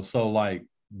 you know, so like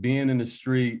being in the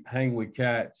street, hanging with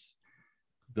cats,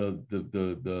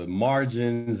 the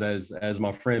margins, as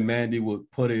my friend Mandy would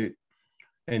put it,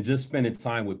 and just spending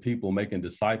time with people, making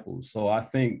disciples. So I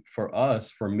think for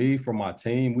us, for me, for my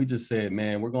team, we just said,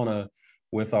 man, we're gonna,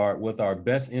 with our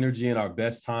best energy and our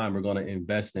best time, we're gonna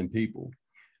invest in people.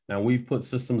 Now we've put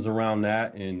systems around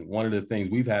that, and one of the things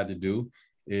we've had to do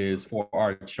is for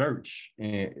our church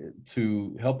and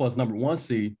to help us, number one,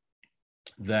 see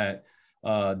that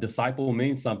disciple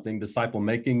means something, disciple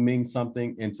making means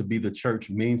something, and to be the church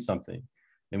means something.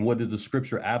 And what does the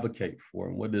scripture advocate for?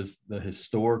 And what does the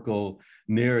historical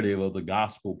narrative of the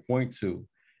gospel point to?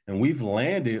 And we've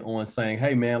landed on saying,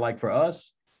 hey, man, like for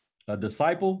us, a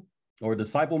disciple or a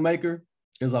disciple maker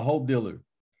is a hope dealer.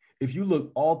 If you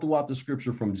look all throughout the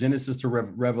scripture from Genesis to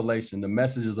Revelation, the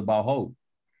message is about hope.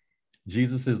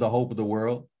 Jesus is the hope of the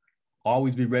world.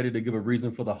 Always be ready to give a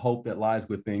reason for the hope that lies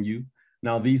within you.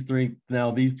 Now these three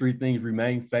things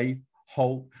remain: faith,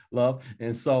 hope, love.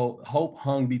 And so hope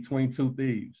hung between two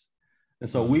thieves. And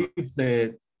so we've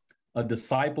said a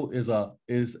disciple is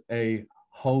a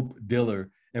hope dealer.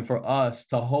 And for us,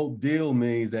 to hope deal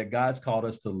means that God's called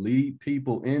us to lead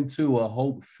people into a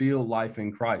hope-filled life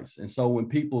in Christ. And so when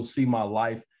people see my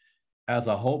life as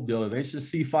a hope dealer, they should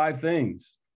see 5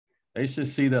 things. They should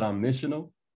see that I'm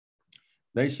missional.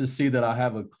 They should see that I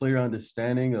have a clear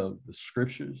understanding of the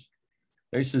scriptures.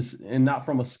 They should, and not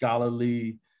from a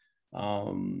scholarly,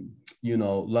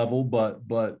 level,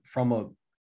 but from a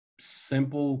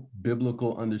simple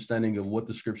biblical understanding of what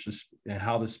the scriptures and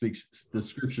how the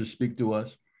scriptures speak to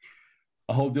us.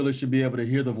 A hope dealer should be able to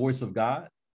hear the voice of God.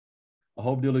 A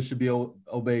hope dealer should be able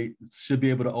to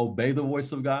obey the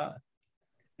voice of God.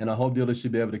 And a hope dealer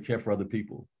should be able to care for other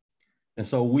people. And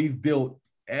so we've built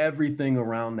everything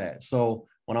around that. So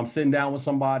when I'm sitting down with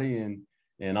somebody and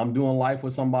I'm doing life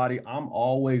with somebody, I'm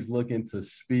always looking to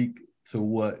speak to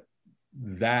what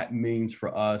that means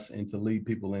for us and to lead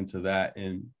people into that.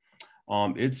 And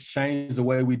it's changed the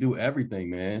way we do everything,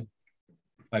 man.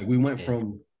 Like we went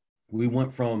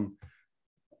from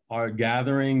our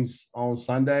gatherings on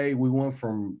Sunday, we went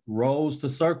from rows to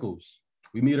circles.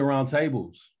 We meet around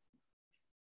tables.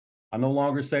 I no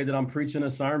longer say that I'm preaching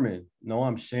a sermon. No,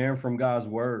 I'm sharing from God's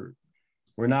word.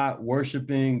 We're not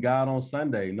worshiping God on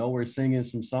Sunday. No, we're singing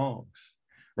some songs,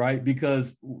 right?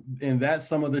 Because, and that's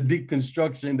some of the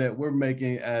deconstruction that we're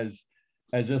making as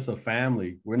just a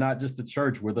family. We're not just a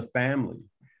church, we're the family,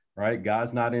 right?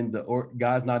 God's not into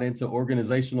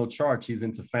organizational charts. He's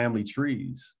into family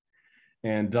trees.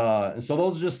 And so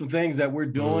those are just some things that we're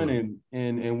doing,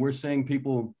 and we're seeing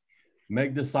people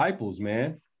make disciples,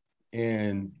 man.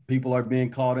 And people are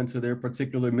being called into their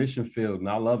particular mission field, and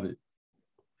I love it.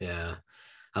 Yeah,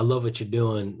 I love what you're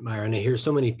doing, Myron. I hear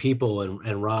so many people,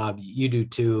 and Rob, you do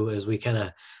too, as we kind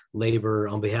of labor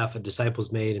on behalf of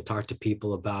Disciples Made and talk to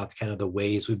people about kind of the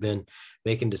ways we've been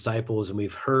making disciples. And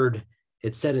we've heard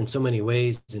it said in so many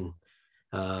ways, and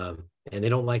they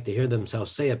don't like to hear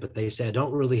themselves say it, but they say, I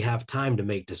don't really have time to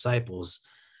make disciples.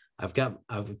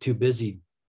 I'm too busy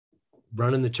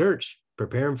running the church,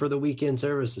 preparing for the weekend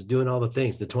services, doing all the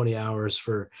things, the 20 hours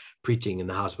for preaching and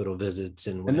the hospital visits.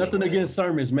 And nothing against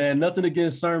sermons, man. Nothing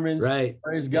against sermons. Right.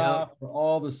 Praise God for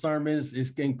all the sermons,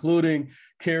 including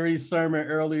Carrie's sermon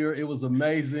earlier. It was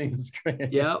amazing. It's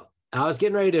great. Yep. I was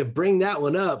getting ready to bring that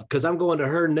one up because I'm going to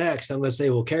her next. I'm going to say,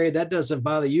 well, Carrie, that doesn't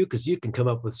bother you because you can come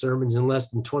up with sermons in less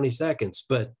than 20 seconds.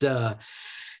 But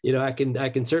I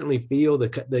can certainly feel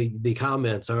the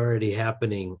comments already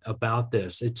happening about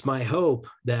this. It's my hope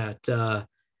that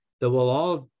we'll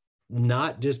all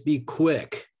not just be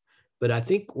quick, but I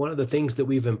think one of the things that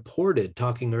we've imported,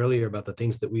 talking earlier about the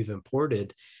things that we've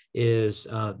imported, is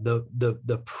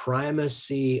the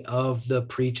primacy of the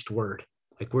preached word.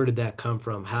 Like, where did that come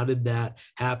from? How did that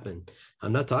happen?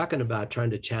 I'm not talking about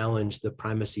trying to challenge the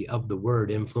primacy of the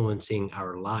word influencing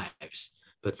our lives,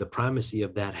 but the primacy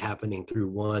of that happening through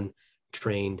one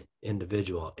trained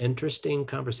individual. Interesting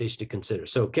conversation to consider.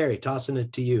 So, Carrie, tossing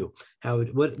it to you.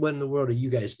 What in the world are you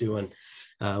guys doing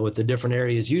with the different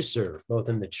areas you serve, both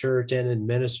in the church and in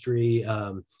ministry,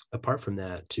 apart from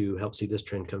that, to help see this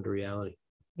trend come to reality?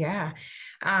 Yeah.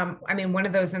 One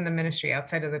of those in the ministry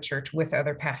outside of the church with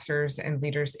other pastors and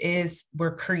leaders is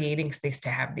we're creating space to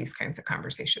have these kinds of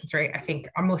conversations, right? I think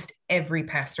almost every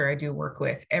pastor I do work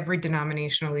with, every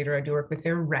denominational leader I do work with,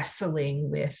 they're wrestling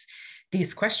with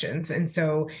these questions. And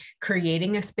so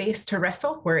creating a space to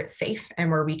wrestle where it's safe and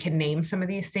where we can name some of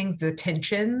these things, the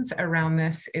tensions around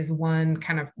this is one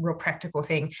kind of real practical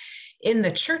thing. In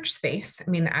the church space,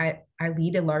 I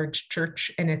lead a large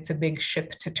church and it's a big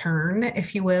ship to turn,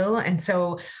 if you will. And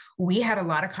so we had a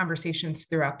lot of conversations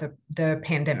throughout the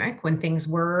pandemic when things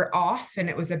were off and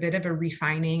it was a bit of a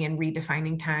refining and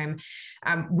redefining time.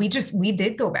 We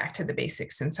did go back to the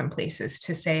basics in some places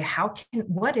to say,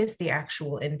 what is the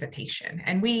actual invitation?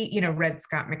 And we, read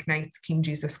Scott McKnight's King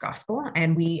Jesus Gospel,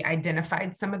 and we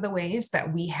identified some of the ways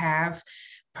that we have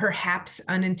perhaps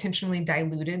unintentionally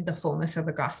diluted the fullness of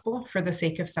the gospel for the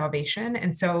sake of salvation.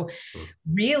 And so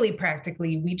really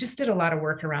practically, we just did a lot of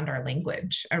work around our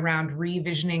language, around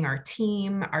revisioning our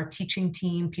team, our teaching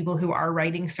team, people who are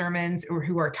writing sermons or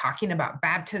who are talking about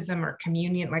baptism or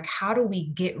communion. Like, how do we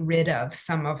get rid of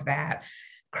some of that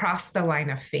cross the line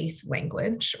of faith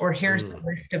language, or here's the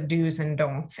list of do's and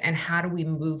don'ts, and how do we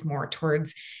move more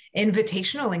towards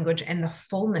invitational language and the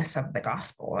fullness of the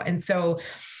gospel? And so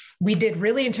we did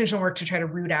really intentional work to try to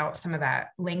root out some of that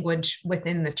language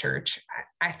within the church.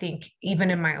 I think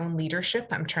even in my own leadership,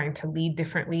 I'm trying to lead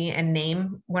differently and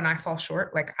name when I fall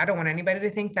short. Like, I don't want anybody to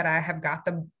think that I have got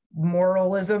the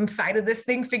moralism side of this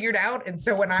thing figured out. And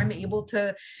so when I'm able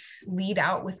to lead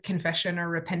out with confession or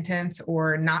repentance,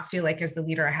 or not feel like as the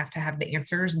leader, I have to have the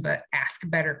answers, but ask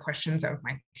better questions of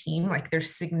my team, like,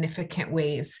 there's significant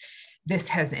ways this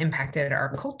has impacted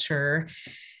our culture.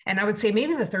 And I would say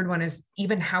maybe the third one is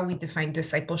even how we define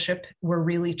discipleship. We're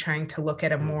really trying to look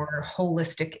at a more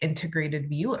holistic, integrated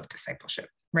view of discipleship,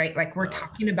 right? Like, we're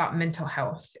talking about mental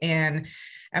health and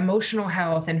emotional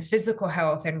health and physical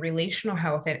health and relational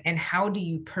health. And how do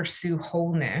you pursue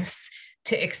wholeness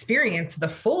to experience the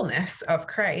fullness of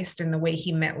Christ and the way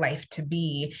he meant life to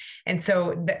be? And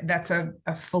so that's a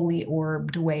fully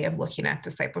orbed way of looking at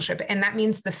discipleship. And that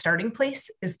means the starting place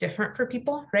is different for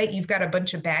people, right? You've got a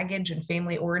bunch of baggage and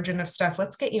family origin of stuff.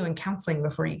 Let's get you in counseling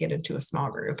before you get into a small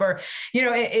group, or,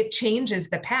 it changes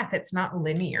the path. It's not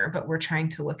linear, but we're trying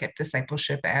to look at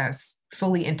discipleship as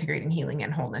fully integrating healing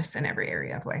and wholeness in every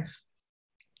area of life.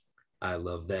 I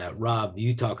love that. Rob,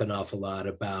 you talk an awful lot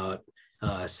about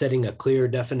setting a clear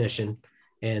definition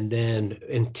and then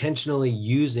intentionally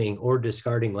using or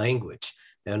discarding language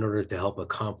in order to help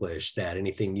accomplish that.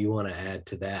 Anything you want to add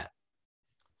to that?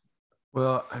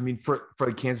 Well, for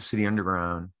the Kansas City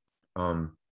Underground,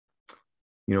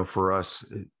 for us,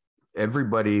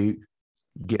 everybody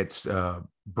gets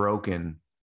broken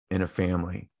in a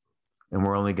family, and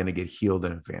we're only going to get healed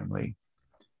in a family.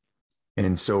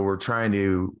 And so we're trying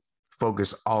to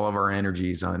focus all of our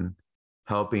energies on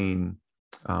helping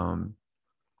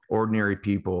ordinary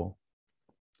people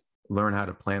learn how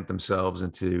to plant themselves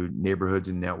into neighborhoods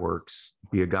and networks,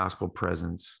 be a gospel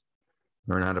presence,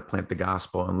 learn how to plant the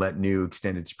gospel, and let new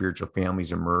extended spiritual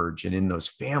families emerge. And in those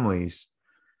families,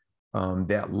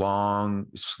 that long,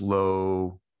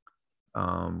 slow,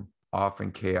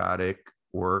 often chaotic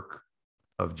work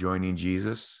of joining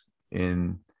Jesus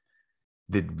in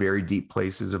the very deep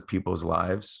places of people's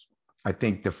lives, I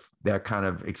think that kind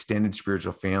of extended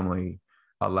spiritual family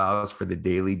allows for the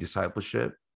daily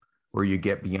discipleship where you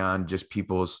get beyond just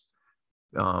people's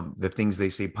the things they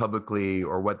say publicly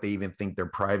or what they even think their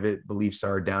private beliefs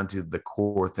are, down to the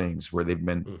core things where they've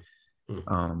been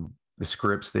the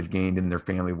scripts they've gained in their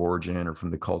family of origin or from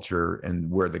the culture, and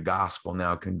where the gospel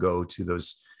now can go to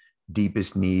those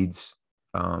deepest needs,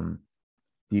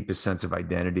 deepest sense of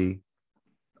identity.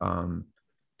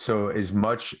 So as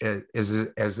much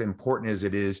as important as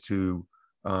it is to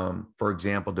for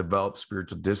example, develop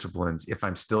spiritual disciplines, if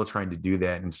I'm still trying to do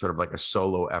that in sort of like a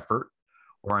solo effort,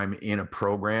 or I'm in a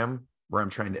program where I'm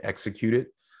trying to execute it,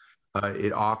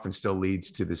 it often still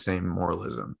leads to the same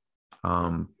moralism.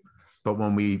 But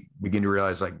when we begin to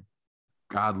realize, like,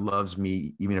 God loves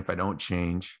me even if I don't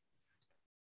change,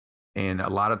 and a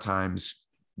lot of times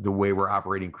the way we're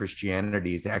operating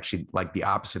Christianity is actually like the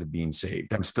opposite of being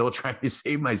saved. I'm still trying to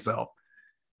save myself,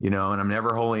 and I'm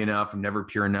never holy enough. I'm never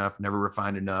pure enough, never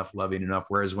refined enough, loving enough.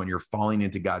 Whereas when you're falling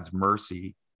into God's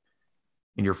mercy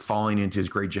and you're falling into his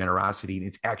great generosity, and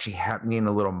it's actually happening in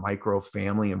a little micro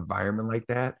family environment like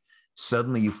that,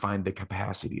 suddenly you find the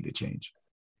capacity to change.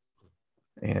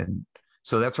 And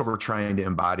so that's what we're trying to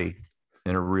embody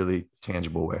in a really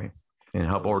tangible way and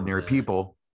help ordinary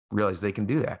people realize they can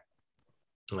do that.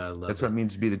 That's what it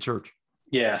means to be the church.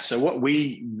 Yeah. So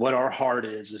what our heart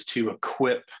is to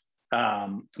equip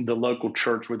the local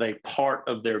church with a part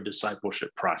of their discipleship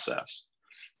process.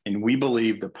 And we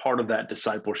believe that part of that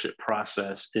discipleship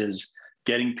process is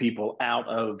getting people out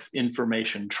of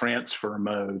information transfer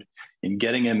mode and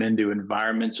getting them into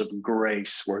environments of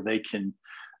grace where they can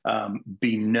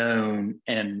be known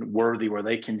and worthy, where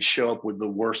they can show up with the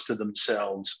worst of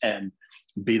themselves and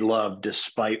be loved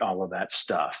despite all of that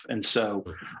stuff. And so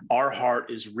our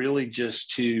heart is really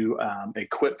just to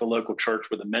equip the local church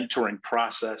with a mentoring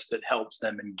process that helps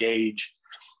them engage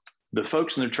the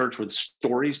folks in the church with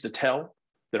stories to tell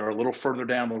that are a little further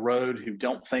down the road, who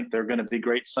don't think they're going to be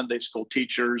great Sunday school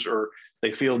teachers, or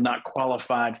they feel not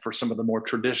qualified for some of the more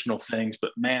traditional things.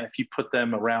 But man, if you put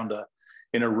them around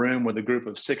in a room with a group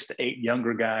of 6 to 8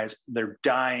 younger guys, they're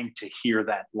dying to hear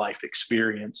that life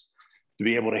experience, to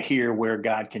be able to hear where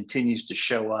God continues to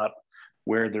show up,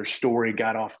 where their story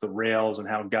got off the rails and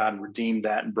how God redeemed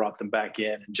that and brought them back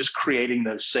in, and just creating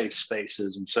those safe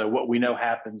spaces. And so what we know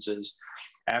happens is,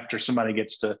 after somebody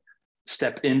gets to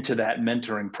step into that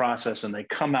mentoring process and they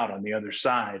come out on the other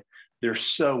side, they're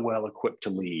so well equipped to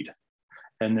lead,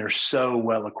 and they're so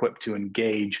well equipped to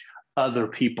engage other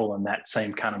people in that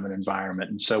same kind of an environment.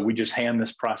 And so we just hand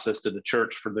this process to the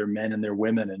church for their men and their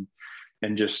women,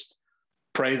 and just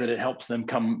pray that it helps them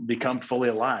become fully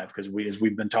alive. Because as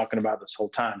we've been talking about this whole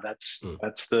time, that's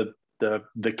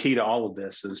the key to all of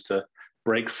this, is to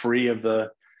break free of the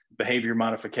behavior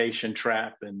modification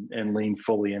trap and lean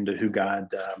fully into who God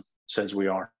says we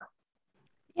are.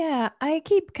 Yeah, I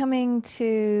keep coming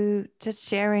to just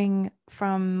sharing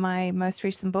from my most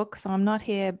recent book. So I'm not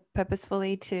here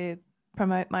purposefully to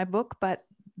promote my book, but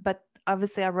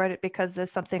obviously I wrote it because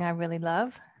there's something I really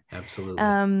love. Absolutely.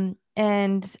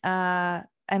 And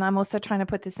I'm also trying to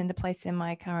put this into place in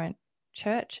my current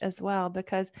church as well,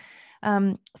 because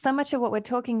so much of what we're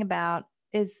talking about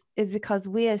is because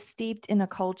we are steeped in a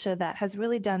culture that has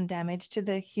really done damage to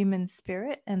the human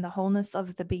spirit and the wholeness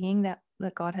of the being that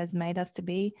God has made us to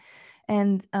be.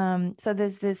 And so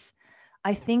there's this,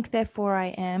 I think, therefore I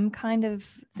am kind of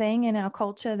thing in our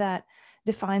culture that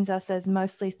defines us as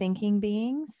mostly thinking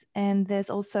beings. And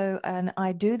there's also an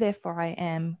I do, therefore I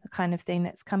am kind of thing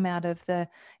that's come out of the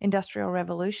Industrial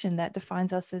Revolution that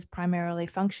defines us as primarily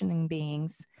functioning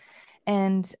beings.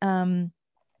 And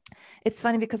it's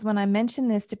funny because when I mention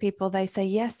this to people, they say,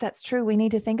 yes, that's true. We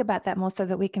need to think about that more so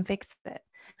that we can fix it.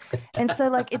 And so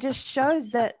like, it just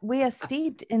shows that we are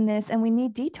steeped in this, and we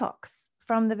need detox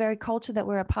from the very culture that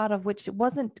we're a part of, which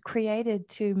wasn't created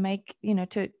to make,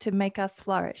 to make us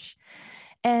flourish.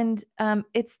 And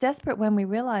it's desperate when we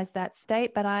realize that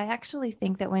state. But I actually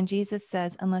think that when Jesus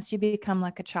says, unless you become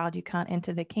like a child, you can't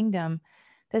enter the kingdom,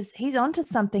 he's onto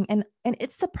something. And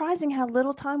it's surprising how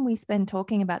little time we spend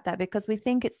talking about that, because we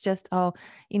think it's just,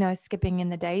 skipping in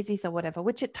the daisies or whatever,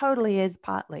 which it totally is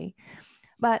partly.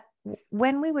 But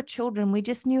when we were children, we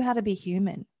just knew how to be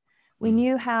human. We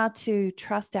knew how to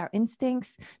trust our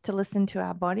instincts, to listen to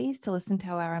our bodies, to listen to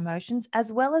our emotions,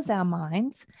 as well as our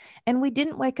minds. And we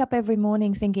didn't wake up every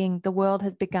morning thinking the world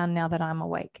has begun now that I'm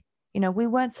awake. We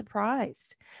weren't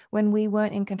surprised when we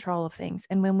weren't in control of things,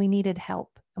 and when we needed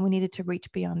help and we needed to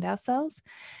reach beyond ourselves.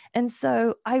 And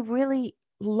so I really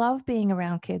love being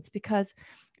around kids, because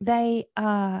they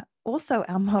are also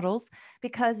our models,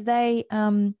 because they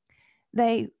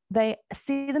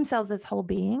see themselves as whole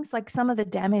beings. Like, some of the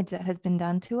damage that has been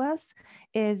done to us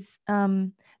is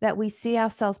that we see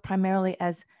ourselves primarily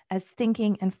as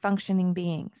thinking and functioning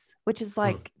beings, which is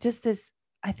like just this,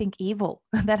 I think, evil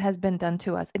that has been done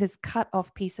to us. It has cut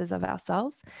off pieces of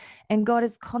ourselves, and God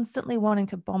is constantly wanting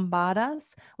to bombard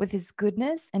us with his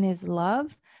goodness and his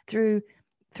love through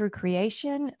through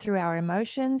creation, through our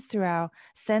emotions, through our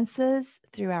senses,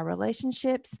 through our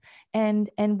relationships, and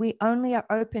we only are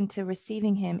open to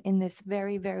receiving him in this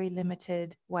very, very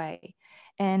limited way.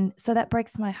 And so that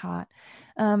breaks my heart.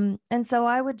 And so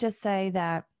I would just say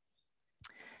that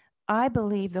I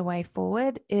believe the way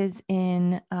forward is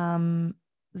in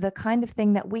the kind of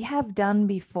thing that we have done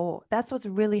before. That's what's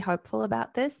really hopeful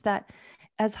about this, that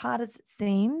as hard as it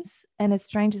seems and as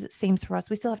strange as it seems for us,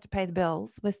 we still have to pay the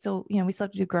bills. We're still, we still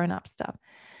have to do grown-up stuff.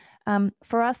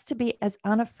 For us to be as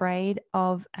unafraid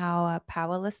of our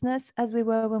powerlessness as we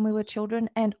were when we were children,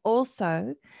 and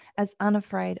also as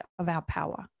unafraid of our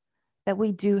power, that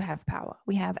we do have power.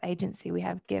 We have agency, we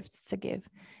have gifts to give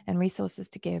and resources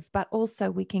to give, but also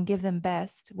we can give them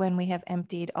best when we have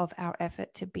emptied of our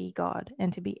effort to be God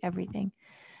and to be everything.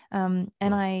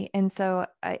 So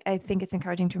I think it's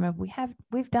encouraging to remember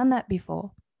we've done that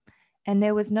before, and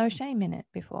there was no shame in it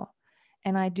before.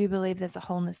 And I do believe there's a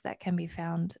wholeness that can be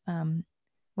found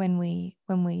when we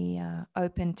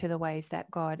open to the ways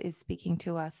that God is speaking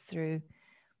to us through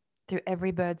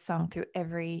every bird song, through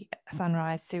every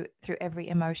sunrise, through every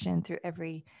emotion, through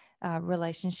every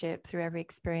relationship, through every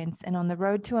experience. And on the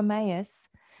road to Emmaus,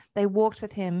 they walked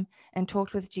with him and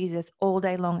talked with Jesus all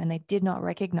day long, and they did not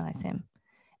recognize him.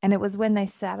 And it was when they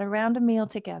sat around a meal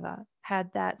together,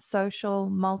 had that social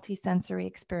multi-sensory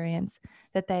experience,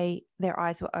 that their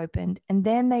eyes were opened. And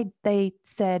then they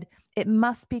said, it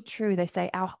must be true. They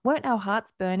say, weren't our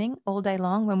hearts burning all day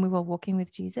long when we were walking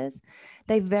with Jesus?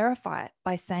 They verify it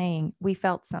by saying, we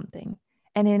felt something.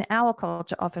 And in our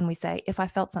culture, often we say, if I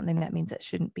felt something, that means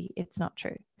it's not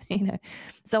true.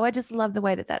 So I just love the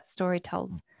way that story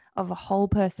tells of a whole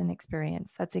person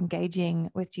experience that's engaging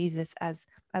with Jesus as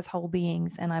whole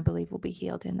beings, and I believe will be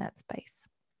healed in that space.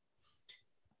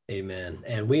 Amen.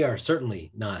 And we are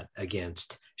certainly not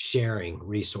against sharing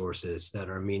resources that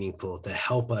are meaningful to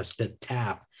help us to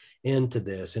tap into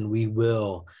this, and we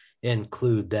will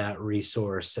include that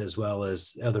resource as well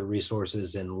as other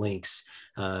resources and links.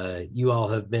 You all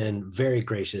have been very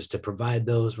gracious to provide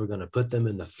those. We're going to put them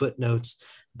in the footnotes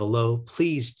below.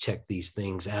 Please check these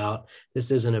things out.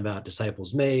 This isn't about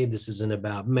Disciples Made. This isn't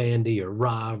about Mandy or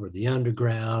Rob or the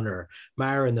Underground or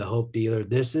Myron the Hope Dealer.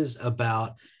 This is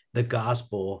about the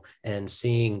gospel and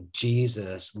seeing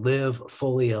Jesus live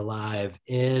fully alive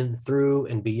in, through,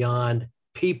 and beyond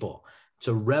people. It's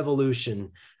a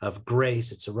revolution of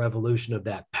grace. It's a revolution of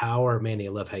that power. Mandy,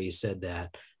 I love how you said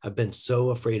that. I've been so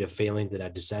afraid of failing that I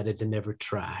decided to never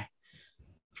try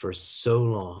for so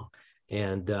long.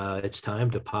 And it's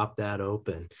time to pop that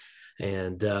open.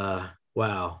 And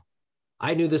wow,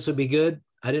 I knew this would be good.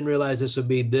 I didn't realize this would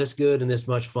be this good and this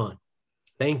much fun.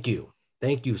 Thank you.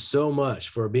 Thank you so much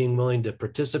for being willing to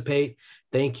participate.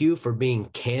 Thank you for being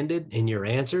candid in your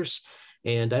answers.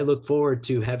 And I look forward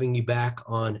to having you back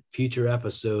on future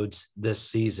episodes this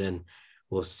season.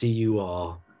 We'll see you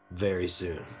all very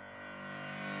soon.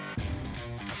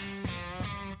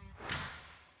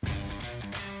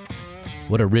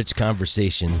 What a rich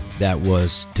conversation that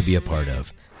was to be a part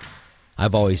of.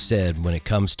 I've always said when it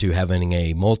comes to having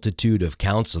a multitude of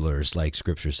counselors, like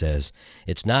Scripture says,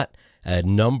 it's not a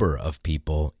number of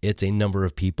people, it's a number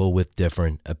of people with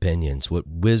different opinions. What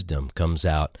wisdom comes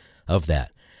out of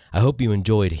that. I hope you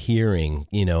enjoyed hearing,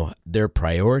 their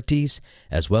priorities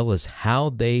as well as how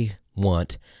they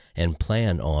want and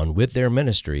plan on with their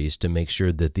ministries to make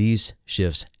sure that these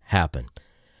shifts happen.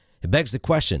 It begs the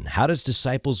question, how does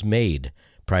Disciples Made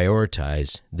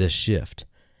prioritize this shift?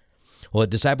 Well, at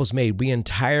Disciples Made, we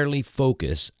entirely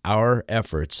focus our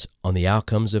efforts on the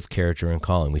outcomes of character and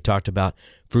calling. We talked about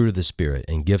fruit of the Spirit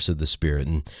and gifts of the Spirit,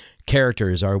 and character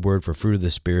is our word for fruit of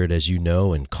the Spirit, as you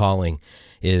know, and calling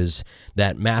is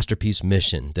that masterpiece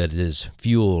mission that is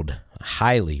fueled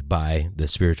highly by the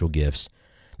spiritual gifts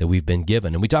that we've been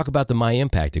given. And we talk about the My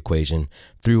Impact equation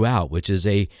throughout, which is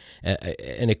an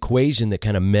equation that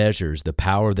kind of measures the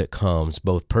power that comes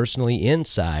both personally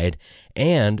inside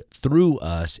and through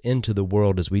us into the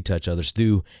world as we touch others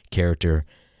through character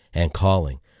and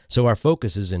calling. So our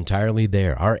focus is entirely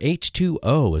there. Our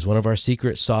H2O is one of our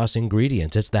secret sauce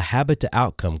ingredients. It's the habit to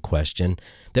outcome question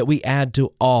that we add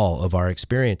to all of our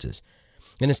experiences.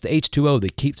 And it's the H2O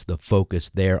that keeps the focus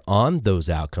there on those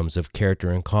outcomes of character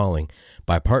and calling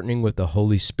by partnering with the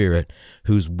Holy Spirit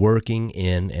who's working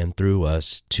in and through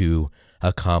us to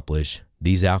accomplish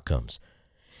these outcomes.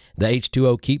 The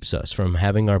H2O keeps us from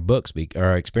having our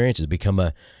experiences become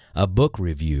a book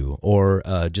review or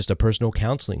just a personal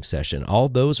counseling session. All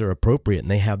those are appropriate and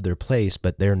they have their place,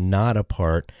 but they're not a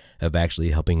part of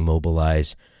actually helping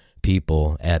mobilize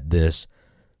people at this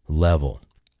level.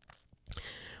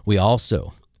 We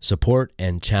also support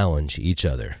and challenge each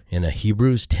other in a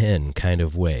Hebrews 10 kind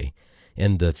of way,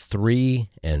 in the 3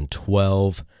 and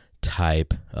 12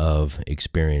 type of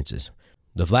experiences.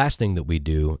 The last thing that we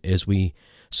do is we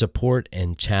support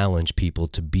and challenge people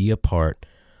to be a part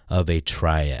of a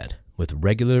triad with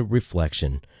regular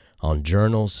reflection on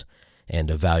journals and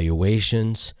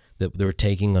evaluations that they're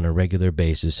taking on a regular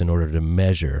basis in order to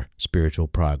measure spiritual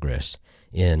progress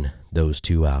in those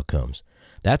two outcomes.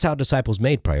 That's how Disciples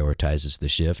Made prioritizes the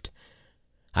shift.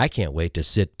 I can't wait to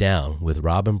sit down with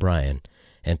Rob and Brian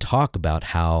and talk about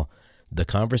how the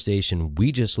conversation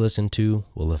we just listened to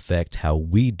will affect how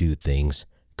we do things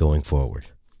going forward.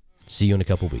 See you in a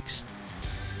couple weeks.